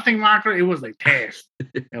learn nothing, Marker? It was a test,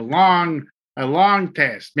 a long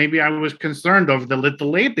test. Maybe I was concerned over the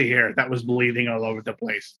little lady here that was bleeding all over the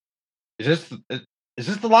place. Is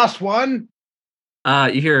this the last one?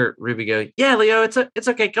 You hear Ruby go, yeah, Leo, it's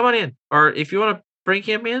okay. Come on in. Or if you want to bring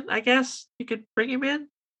him in, I guess you could bring him in.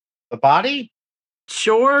 The body?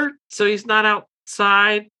 Sure. So he's not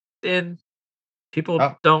outside and people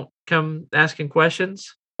don't come asking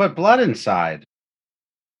questions. Put blood inside.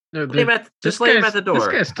 No, Lay him at the door. This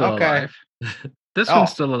guy's still alive. This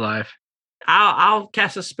one's still alive. I'll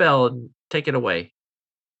cast a spell and take it away.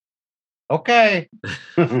 Okay.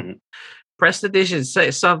 Prestidigitation,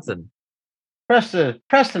 say something.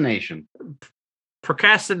 Prestination.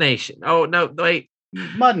 Procrastination. Oh, no, wait.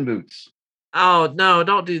 Mud boots. Oh, no,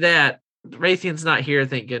 don't do that. Raytheon's not here,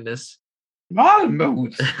 thank goodness. Mud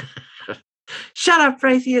boots. Shut up,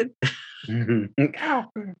 Raytheon.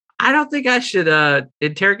 I don't think I should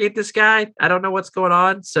interrogate this guy. I don't know what's going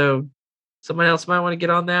on, so someone else might want to get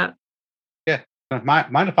on that. Yeah.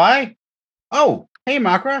 Mind if I? Oh, hey,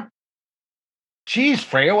 Makra. Geez,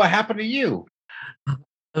 Freya, what happened to you?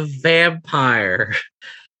 A vampire.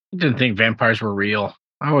 I didn't think vampires were real.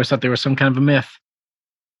 I always thought they were some kind of a myth.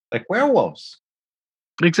 Like werewolves.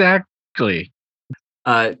 Exactly.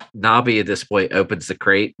 Nobby at this point opens the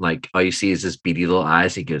crate, like all you see is his beady little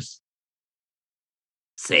eyes. He goes,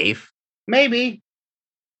 safe? Maybe.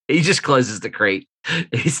 He just closes the crate.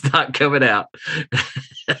 He's not coming out.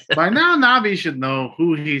 By now, Navi should know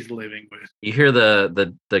who he's living with. You hear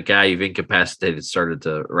the guy you've incapacitated started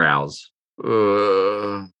to rouse.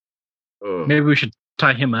 Maybe we should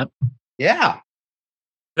tie him up. Yeah.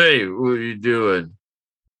 Hey, what are you doing?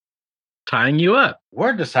 Tying you up.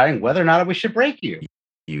 We're deciding whether or not we should break you.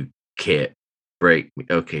 You can't break me.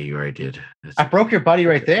 Okay, you already did. I broke your buddy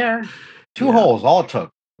right there. 2 holes, all it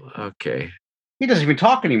took. Okay. He doesn't even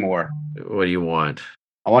talk anymore. What do you want?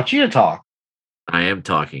 I want you to talk. I am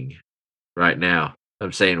talking right now.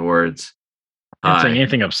 I'm saying words. I'm not saying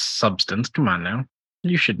anything of substance. Come on now.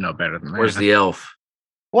 You should know better than that. Where's the elf?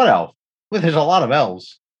 What elf? Well, there's a lot of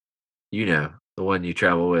elves. You know, the one you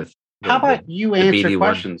travel with. How about you answer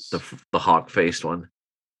questions? One, the hawk-faced one.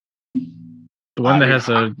 The one that has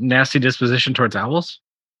a nasty disposition towards owls?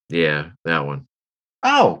 Yeah, that one.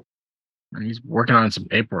 Oh. And he's working on some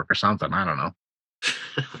paperwork or something. I don't know.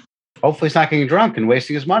 Hopefully he's not getting drunk and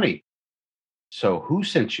wasting his money. So who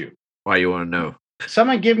sent you? Why you want to know?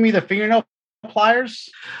 Someone give me the fingernail pliers?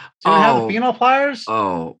 Do you have the fingernail pliers?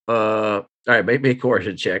 All right, make me a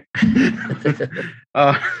coercion check.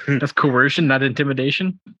 That's coercion, not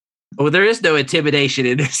intimidation? Oh, there is no intimidation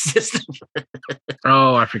in this system.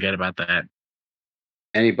 Oh, I forget about that.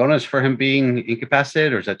 Any bonus for him being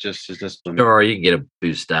incapacitated, or is that just his discipline? Sure, you can get a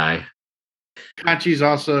boost die. Kachi's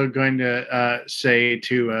also going to say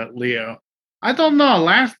to Leo, I don't know.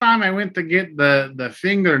 Last time I went to get the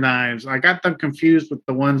finger knives, I got them confused with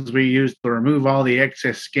the ones we used to remove all the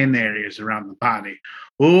excess skin areas around the body.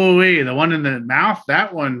 Ooh, the one in the mouth,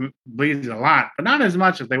 that one bleeds a lot, but not as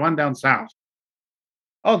much as the one down south.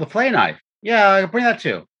 Oh, the flay knife. Yeah, I can bring that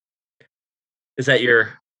too. Is that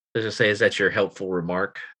your helpful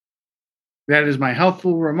remark? That is my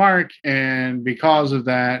helpful remark, and because of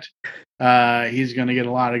that, he's going to get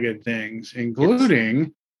a lot of good things,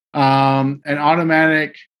 including an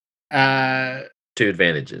automatic 2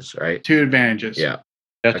 advantages, right? 2 advantages. Yeah.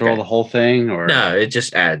 You have to roll the whole thing, or no? You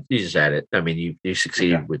just add it. I mean, you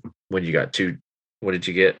succeeded with when you got 2. What did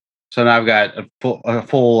you get? So now I've got a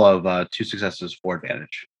full of 2 successes, 4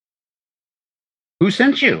 advantage. Who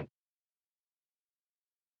sent you?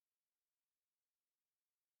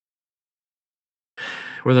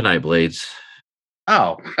 We're the Nightblades.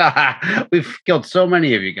 Oh, we've killed so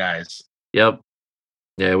many of you guys. Yep.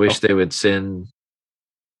 Yeah, I wish they would send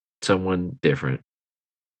someone different.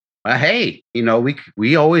 Hey,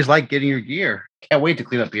 we always like getting your gear. Can't wait to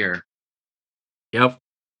clean up here. Yep.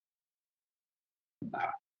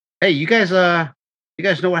 Hey, you guys know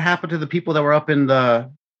what happened to the people that were up in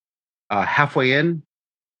the halfway in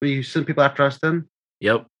You send people after us then?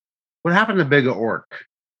 Yep. What happened to the big orc?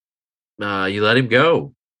 You let him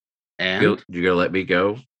go. And You're gonna let me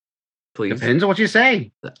go, please? depends on what you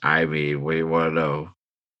say. I mean, we want to know.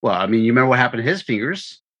 Well, I mean, you remember what happened to his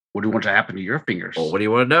fingers. What do you want to happen to your fingers? Well, what do you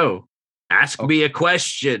want to know? Ask me a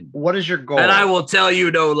question, What is your goal? and I will tell you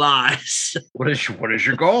no lies. What is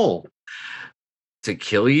your goal? To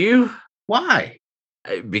kill you? Why?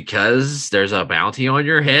 Because there's a bounty on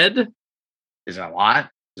your head. Is it a lot?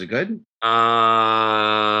 Is it good?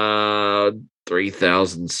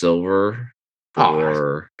 3,000 silver.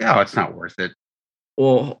 Oh, it's not worth it.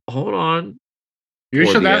 Well, hold on. You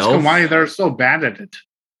For should the ask them elf? why they're so bad at it.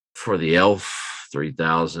 For the elf,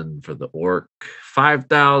 3,000 for the orc,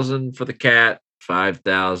 5,000 for the cat,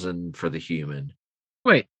 5,000 for the human.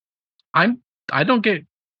 Wait, I don't get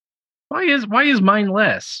why is mine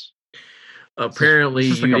less? Apparently,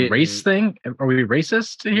 is this like a race thing? Are we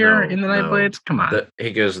racist here in the Nightblades? Come on.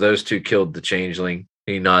 He goes, those two killed the changeling.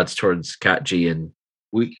 He nods towards Katji and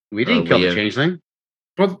We didn't kill the Leo. changeling.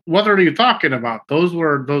 But what are you talking about? Those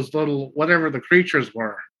were those little whatever the creatures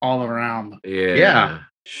were all around. Yeah.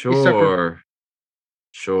 Sure.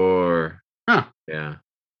 Huh. Yeah.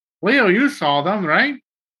 Leo, you saw them, right?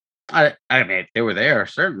 I mean, they were there,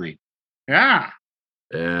 certainly. Yeah.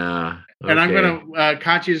 Yeah. And I'm okay. gonna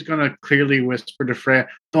Kachi's gonna clearly whisper to Freya,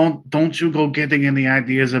 don't you go getting any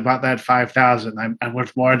ideas about that 5,000. I'm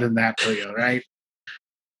worth more than that, Leo, right?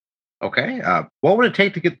 Okay. What would it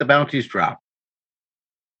take to get the bounties dropped?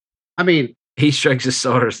 I mean, He shrugs his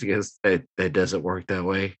shoulders because it doesn't work that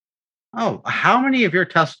way. oh, how many of your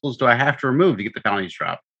testicles do I have to remove to get the bounties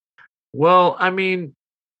dropped? Well, I mean,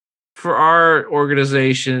 for our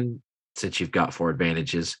organization, since you've got 4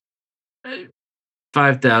 advantages,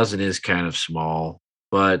 5,000 is kind of small.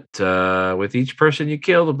 But with each person you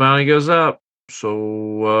kill, the bounty goes up.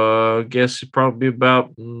 So I guess it'd probably be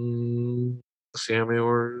about, let's see how many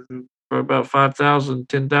we're about 5,000,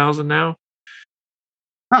 10,000 now.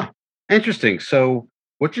 Interesting. So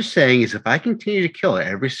what you're saying is if I continue to kill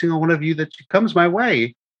every single one of you that comes my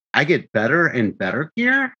way, I get better and better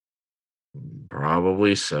gear?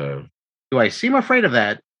 Probably so. Do I seem afraid of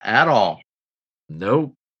that at all?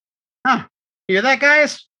 Nope. Huh. Hear that,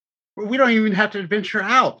 guys? We don't even have to venture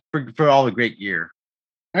out for all the great gear.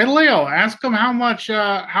 Hey Leo, ask him how much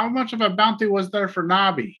of a bounty was there for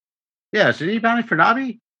Nabi? Yeah, is there any bounty for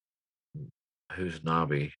Nabi? Who's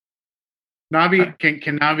Nobby? Nabi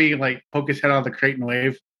can Nabi like poke his head out of the crate and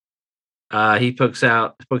wave? He pokes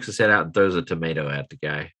his head out and throws a tomato at the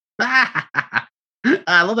guy.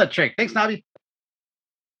 I love that trick. Thanks, Nabi.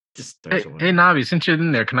 Just Hey, throws hey Navi, since you're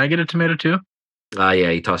in there, can I get a tomato too?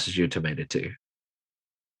 Yeah, he tosses you a tomato too.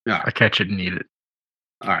 I catch it and eat it.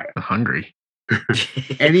 All right. I'm hungry.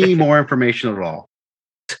 Any more information at all?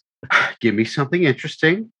 Give me something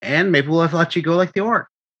interesting, and maybe we'll have to let you go like the orc.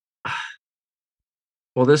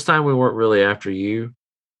 Well, this time we weren't really after you.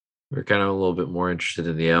 We are kind of a little bit more interested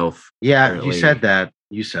in the elf. Yeah, Apparently- you said that.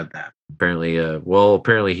 You said that.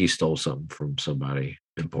 Apparently he stole something from somebody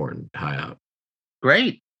important high up.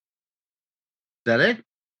 Great. Is that it?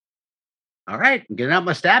 All right, I'm getting out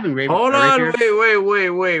my stabbing rapier. Hold on, rapier.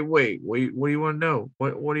 wait. What do you want to know?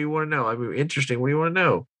 What do you want to know? I mean, interesting. What do you want to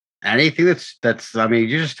know? Anything that's. I mean,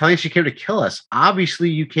 you're just telling us you came to kill us. Obviously,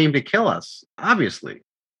 you came to kill us. Obviously.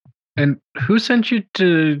 And who sent you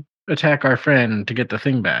to attack our friend to get the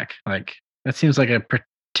thing back? Like, that seems like a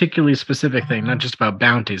particularly specific thing, not just about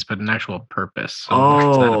bounties, but an actual purpose. So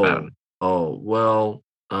what's that about? Well,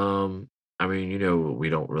 I mean, we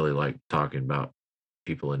don't really like talking about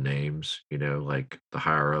people and names, like the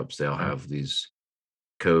higher ups, they'll have these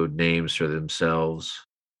code names for themselves.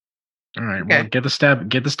 All right, Okay. well,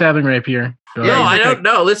 get the stabbing rapier. Go No, ahead. I don't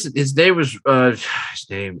know. Listen, his name was his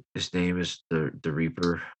name is the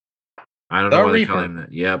Reaper. I don't The know why they call Reaper. him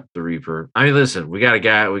that. Yep, the Reaper. I mean, listen, we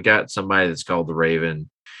got somebody that's called the Raven.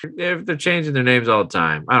 If they're changing their names all the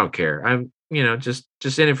time, I don't care. I'm, just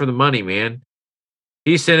in it for the money, man.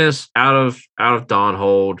 He sent us out of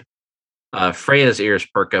Dawnhold. Freya's ears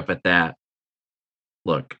perk up at that.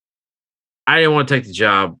 Look, I didn't want to take the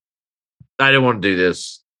job. I didn't want to do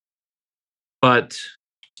this. But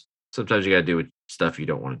sometimes you got to do stuff you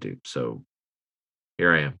don't want to do. So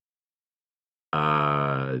here I am.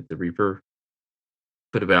 The Reaper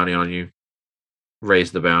put a bounty on you,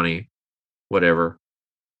 raised the bounty, whatever.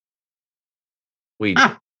 We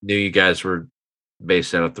knew you guys were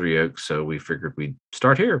based out of Three Oaks, so we figured we'd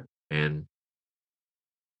start here. And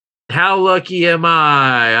how lucky am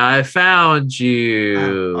I? I found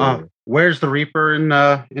you. Where's the Reaper in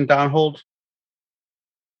Dawnhold?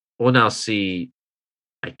 Well, now see,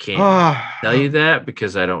 I can't tell you that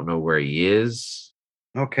because I don't know where he is.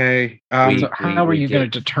 Okay. So how were you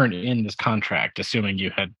going to turn in this contract, assuming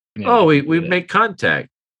you had? We make contact.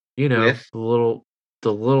 With?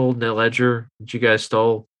 the little ledger that you guys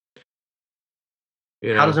stole.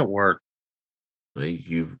 How does it work?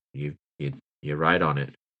 You write on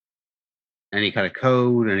it. Any kind of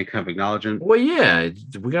code, any kind of acknowledgement? Well, yeah,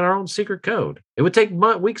 we got our own secret code. It would take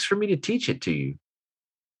weeks for me to teach it to you.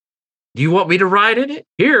 Do you want me to write in it?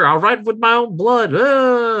 Here, I'll write with my own blood.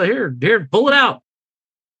 Here, pull it out.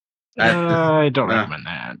 I don't recommend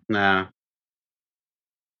that. Nah.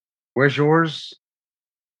 Where's yours?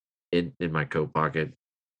 In my coat pocket.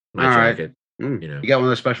 My All right. jacket. You got one of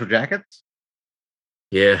those special jackets?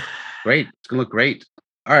 Yeah. Great. It's gonna look great.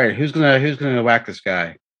 All right, who's gonna whack this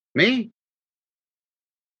guy? Me?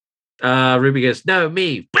 Ruby goes, no,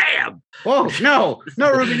 me. Bam! Whoa, no,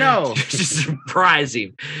 Ruby, no. Just surprise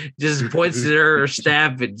him. Just points at her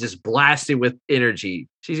staff and just blasts him with energy.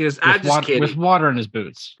 She goes, I'm just kidding. With water in his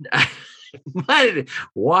boots.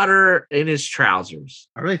 Water in his trousers.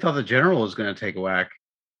 I really thought the general was gonna take a whack.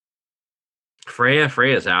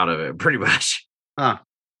 Freya's out of it, pretty much. Huh.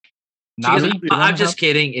 Goes, I'm just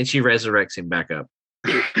kidding, and she resurrects him back up.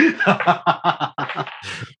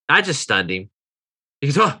 I just stunned him.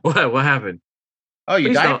 He goes, what happened? Oh,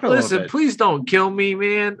 you died for a little bit. Please don't kill me,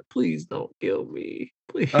 man. Please don't kill me.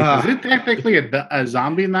 Please. Is it technically a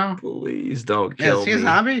zombie now? Please don't kill me. Is he a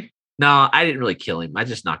zombie? No, I didn't really kill him. I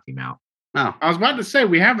just knocked him out. No. I was about to say,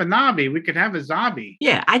 we have a zombie. We could have a zombie.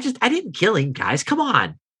 Yeah, I didn't kill him, guys. Come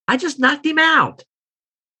on. I just knocked him out.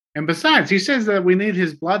 And besides, he says that we need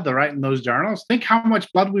his blood to write in those journals. Think how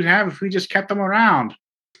much blood we'd have if we just kept them around.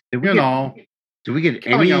 Do we get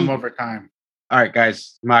killing any them over time? All right,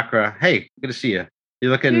 guys. Makra, hey, good to see you.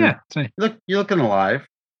 You're looking. Yeah, you're looking alive.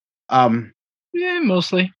 Yeah,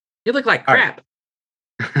 mostly. You look like crap.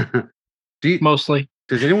 Mostly.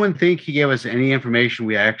 Does anyone think he gave us any information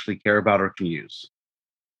we actually care about or can use?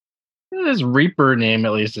 His Reaper name,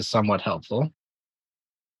 at least, is somewhat helpful.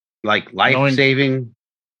 Like life-saving,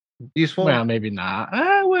 useful? Well, maybe not.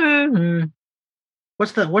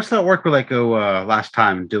 What's that work we let go last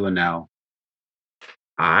time doing now?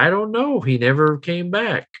 I don't know. He never came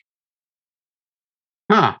back.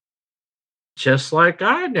 Huh. Just like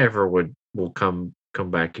I never will come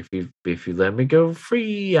back if you let me go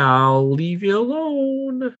free. I'll leave you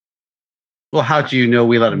alone. Well, how do you know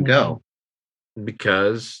we let him go?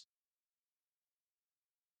 Because.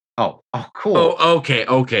 Oh, cool. Oh, okay.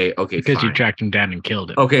 Because fine. you tracked him down and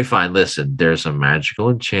killed him. Okay, fine. Listen, there's a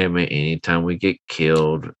magical enchantment. Anytime we get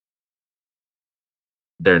killed,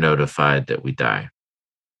 they're notified that we die.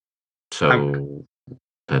 So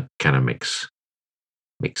that kind of makes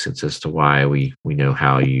sense as to why we know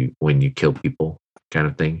when you kill people, kind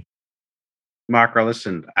of thing. Makra,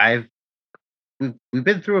 listen, we've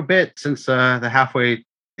been through a bit since the halfway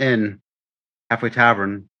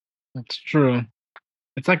tavern. That's true.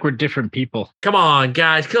 It's like we're different people. Come on,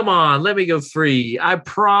 guys. Come on. Let me go free. I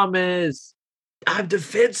promise. I'm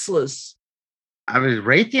defenseless. I was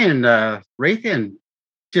Raytheon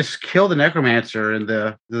just killed the necromancer in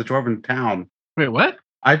the dwarven town. Wait, what?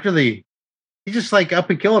 He just like up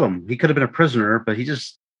and killed him. He could have been a prisoner, but he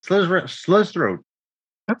just slit his throat.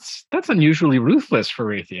 That's unusually ruthless for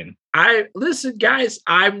Raytheon. Listen, guys.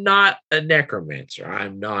 I'm not a necromancer.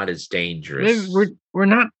 I'm not as dangerous. We're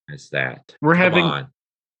not as that.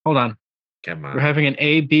 Hold on. Come on. We're having an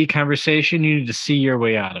A-B conversation. You need to see your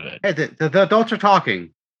way out of it. Hey, the adults are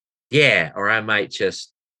talking. Yeah, or I might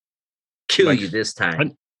just kill you this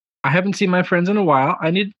time. I haven't seen my friends in a while.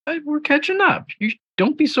 We're catching up. You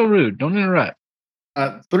don't be so rude. Don't interrupt.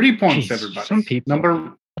 3 points, Jeez, everybody. some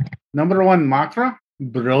people. Number one, Makra,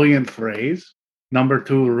 brilliant phrase. Number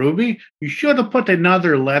 2, Ruby, you should have put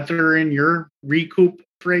another letter in your recoup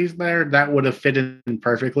phrase there. That would have fit in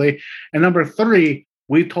perfectly. And number 3,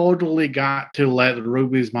 we totally got to let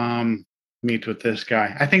Ruby's mom meet with this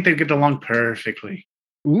guy. I think they'd get along perfectly.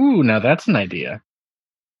 Ooh, now that's an idea.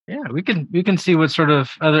 Yeah, we can see what sort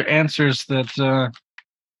of other answers that.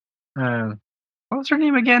 What was her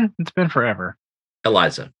name again? It's been forever.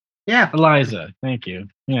 Eliza. Yeah, Eliza. Thank you.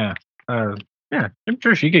 Yeah. Yeah. I'm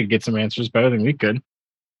sure she could get some answers better than we could.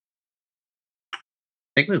 I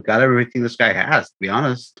think we've got everything this guy has. To be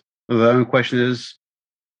honest, the only question is,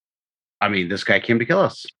 this guy came to kill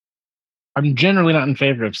us. I'm generally not in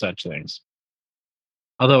favor of such things.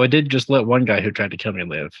 Although I did just let one guy who tried to kill me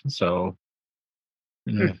live. So.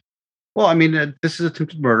 Yeah. Well, this is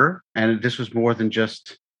attempted murder, and this was more than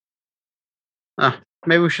just.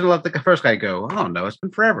 Maybe we should have let the first guy go. I don't know. It's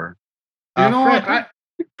been forever.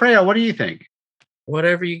 Freya, what do you think?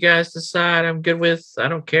 Whatever you guys decide, I'm good with. I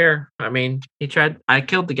don't care. I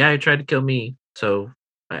killed the guy who tried to kill me. So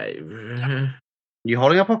You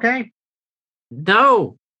holding up okay?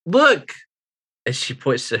 No, look. As she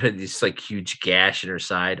points to this like huge gash in her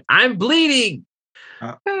side. I'm bleeding.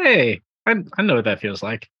 Hey, I know what that feels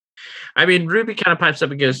like. I mean, Ruby kind of pipes up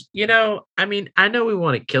and goes, I know we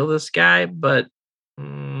want to kill this guy, but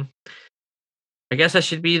I guess I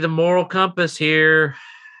should be the moral compass here.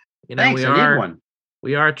 Thanks, I need one.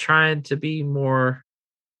 We are trying to be more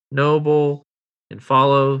noble and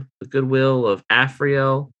follow the goodwill of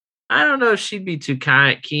Afriel. I don't know if she'd be too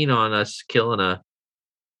keen on us killing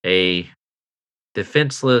a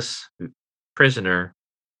defenseless prisoner.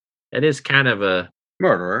 That is kind of a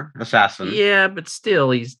murderer, assassin. Yeah, but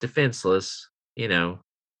still, he's defenseless. The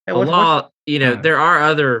Hey, law. There are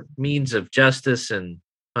other means of justice and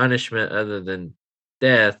punishment other than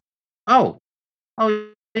death. Oh,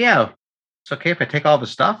 yeah. It's okay if I take all the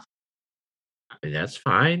stuff. That's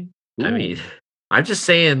fine. Ooh. I mean, I'm just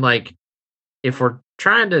saying, like, if we're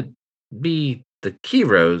trying to be the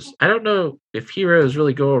heroes, I don't know if heroes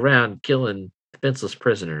really go around killing defenseless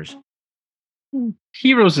prisoners.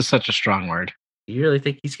 Heroes is such a strong word. Do you really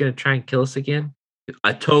think he's going to try and kill us again?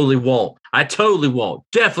 I totally won't.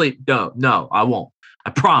 Definitely. No, I won't. I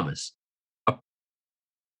promise.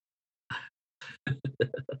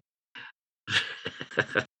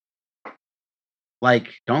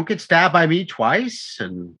 Like, don't get stabbed by me twice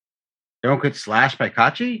and don't get slashed by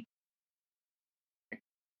Kachi?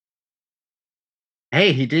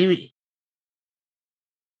 Hey, he didn't.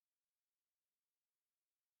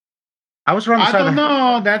 I was wrong. I don't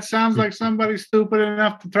know. That sounds like somebody stupid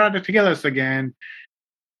enough to try to kill us again.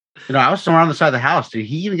 I was somewhere on the side of the house. Did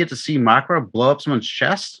he even get to see Makra blow up someone's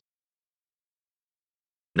chest?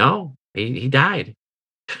 No, he died.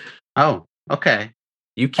 Oh, okay.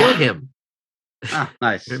 You killed him.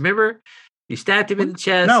 Nice. Remember? You stabbed him in the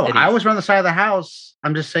chest. No, I was on the side of the house.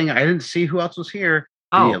 I'm just saying I didn't see who else was here.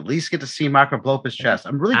 Did you at least get to see Makra blow up his chest?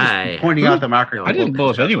 I'm really just pointing out that Makra. I didn't blow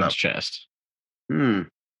up anyone's chest.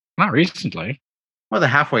 Not recently. Well, they're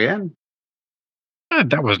halfway in.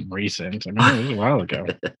 That wasn't recent. I mean, it was a while ago.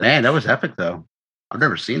 Man, that was epic, though. I've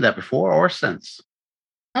never seen that before or since.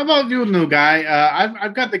 How about you, new guy?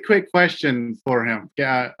 I've got the quick question for him.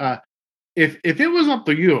 If it was up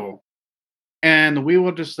to you, and we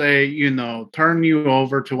will just say, turn you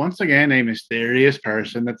over to, once again, a mysterious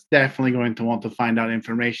person that's definitely going to want to find out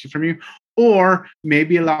information from you, or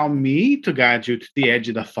maybe allow me to guide you to the edge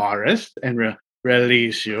of the forest and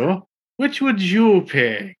release you, which would you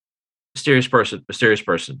pick? Mysterious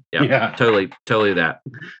person. Yeah. Totally that.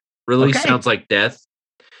 Release sounds like death.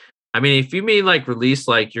 I mean, if you mean like release,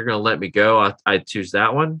 like you're going to let me go, I'd choose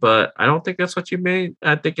that one, but I don't think that's what you mean.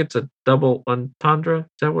 I think it's a double entendre.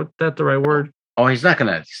 Is that the right word? Oh, he's not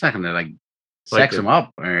gonna like sex him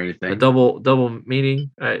up or anything. A double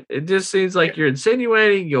meaning. It just seems like you're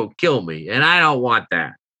insinuating you'll kill me, and I don't want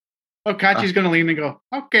that. Oh, Kachi's going to lean and go,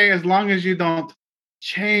 okay, as long as you don't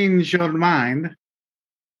change your mind.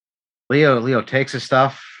 Leo takes his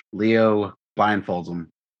stuff. Leo blindfolds him.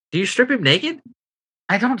 Do you strip him naked?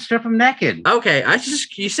 I don't strip him naked. Okay,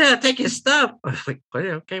 you said I take his stuff. I was like,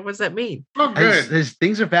 okay, what does that mean? Oh, good. His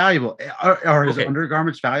things are valuable. Are his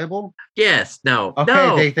undergarments valuable? Yes. No. Okay,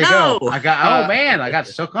 no, they go. I got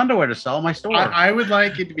silk underwear to sell in my store. I would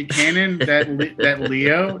like it to be canon that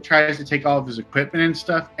Leo tries to take all of his equipment and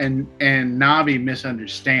stuff, and Nabi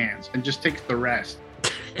misunderstands and just takes the rest.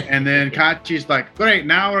 And then Kachi's like, great,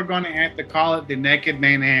 now we're going to have to call it the Naked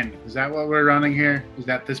Man Inn. Is that what we're running here? Is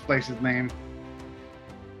that this place's name?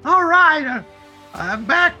 All right, I'm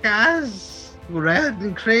back, guys. Red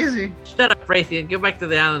and crazy. Shut up, Raytheon. Go back to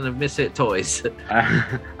the island of misfit toys.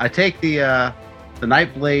 I take the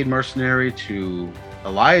Nightblade mercenary to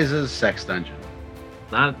Eliza's sex dungeon.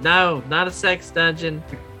 Not a sex dungeon.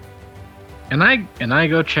 And I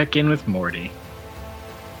go check in with Morty.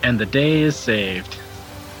 And the day is saved.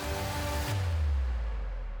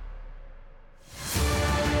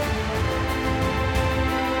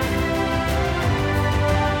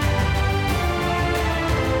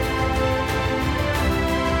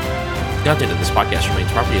 Content of this podcast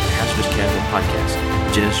remains property of the Hazardous Casual Podcast,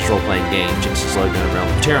 a Genesis role-playing game, Genesis logo and realm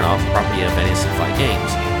of Terranoff, property of Fantasy Flight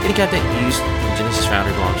Games. Any content used in Genesis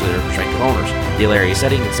founder belongs to their respective owners. The hilarious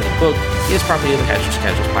setting and setting book is property of the Hazardous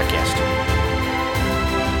Casual Podcast.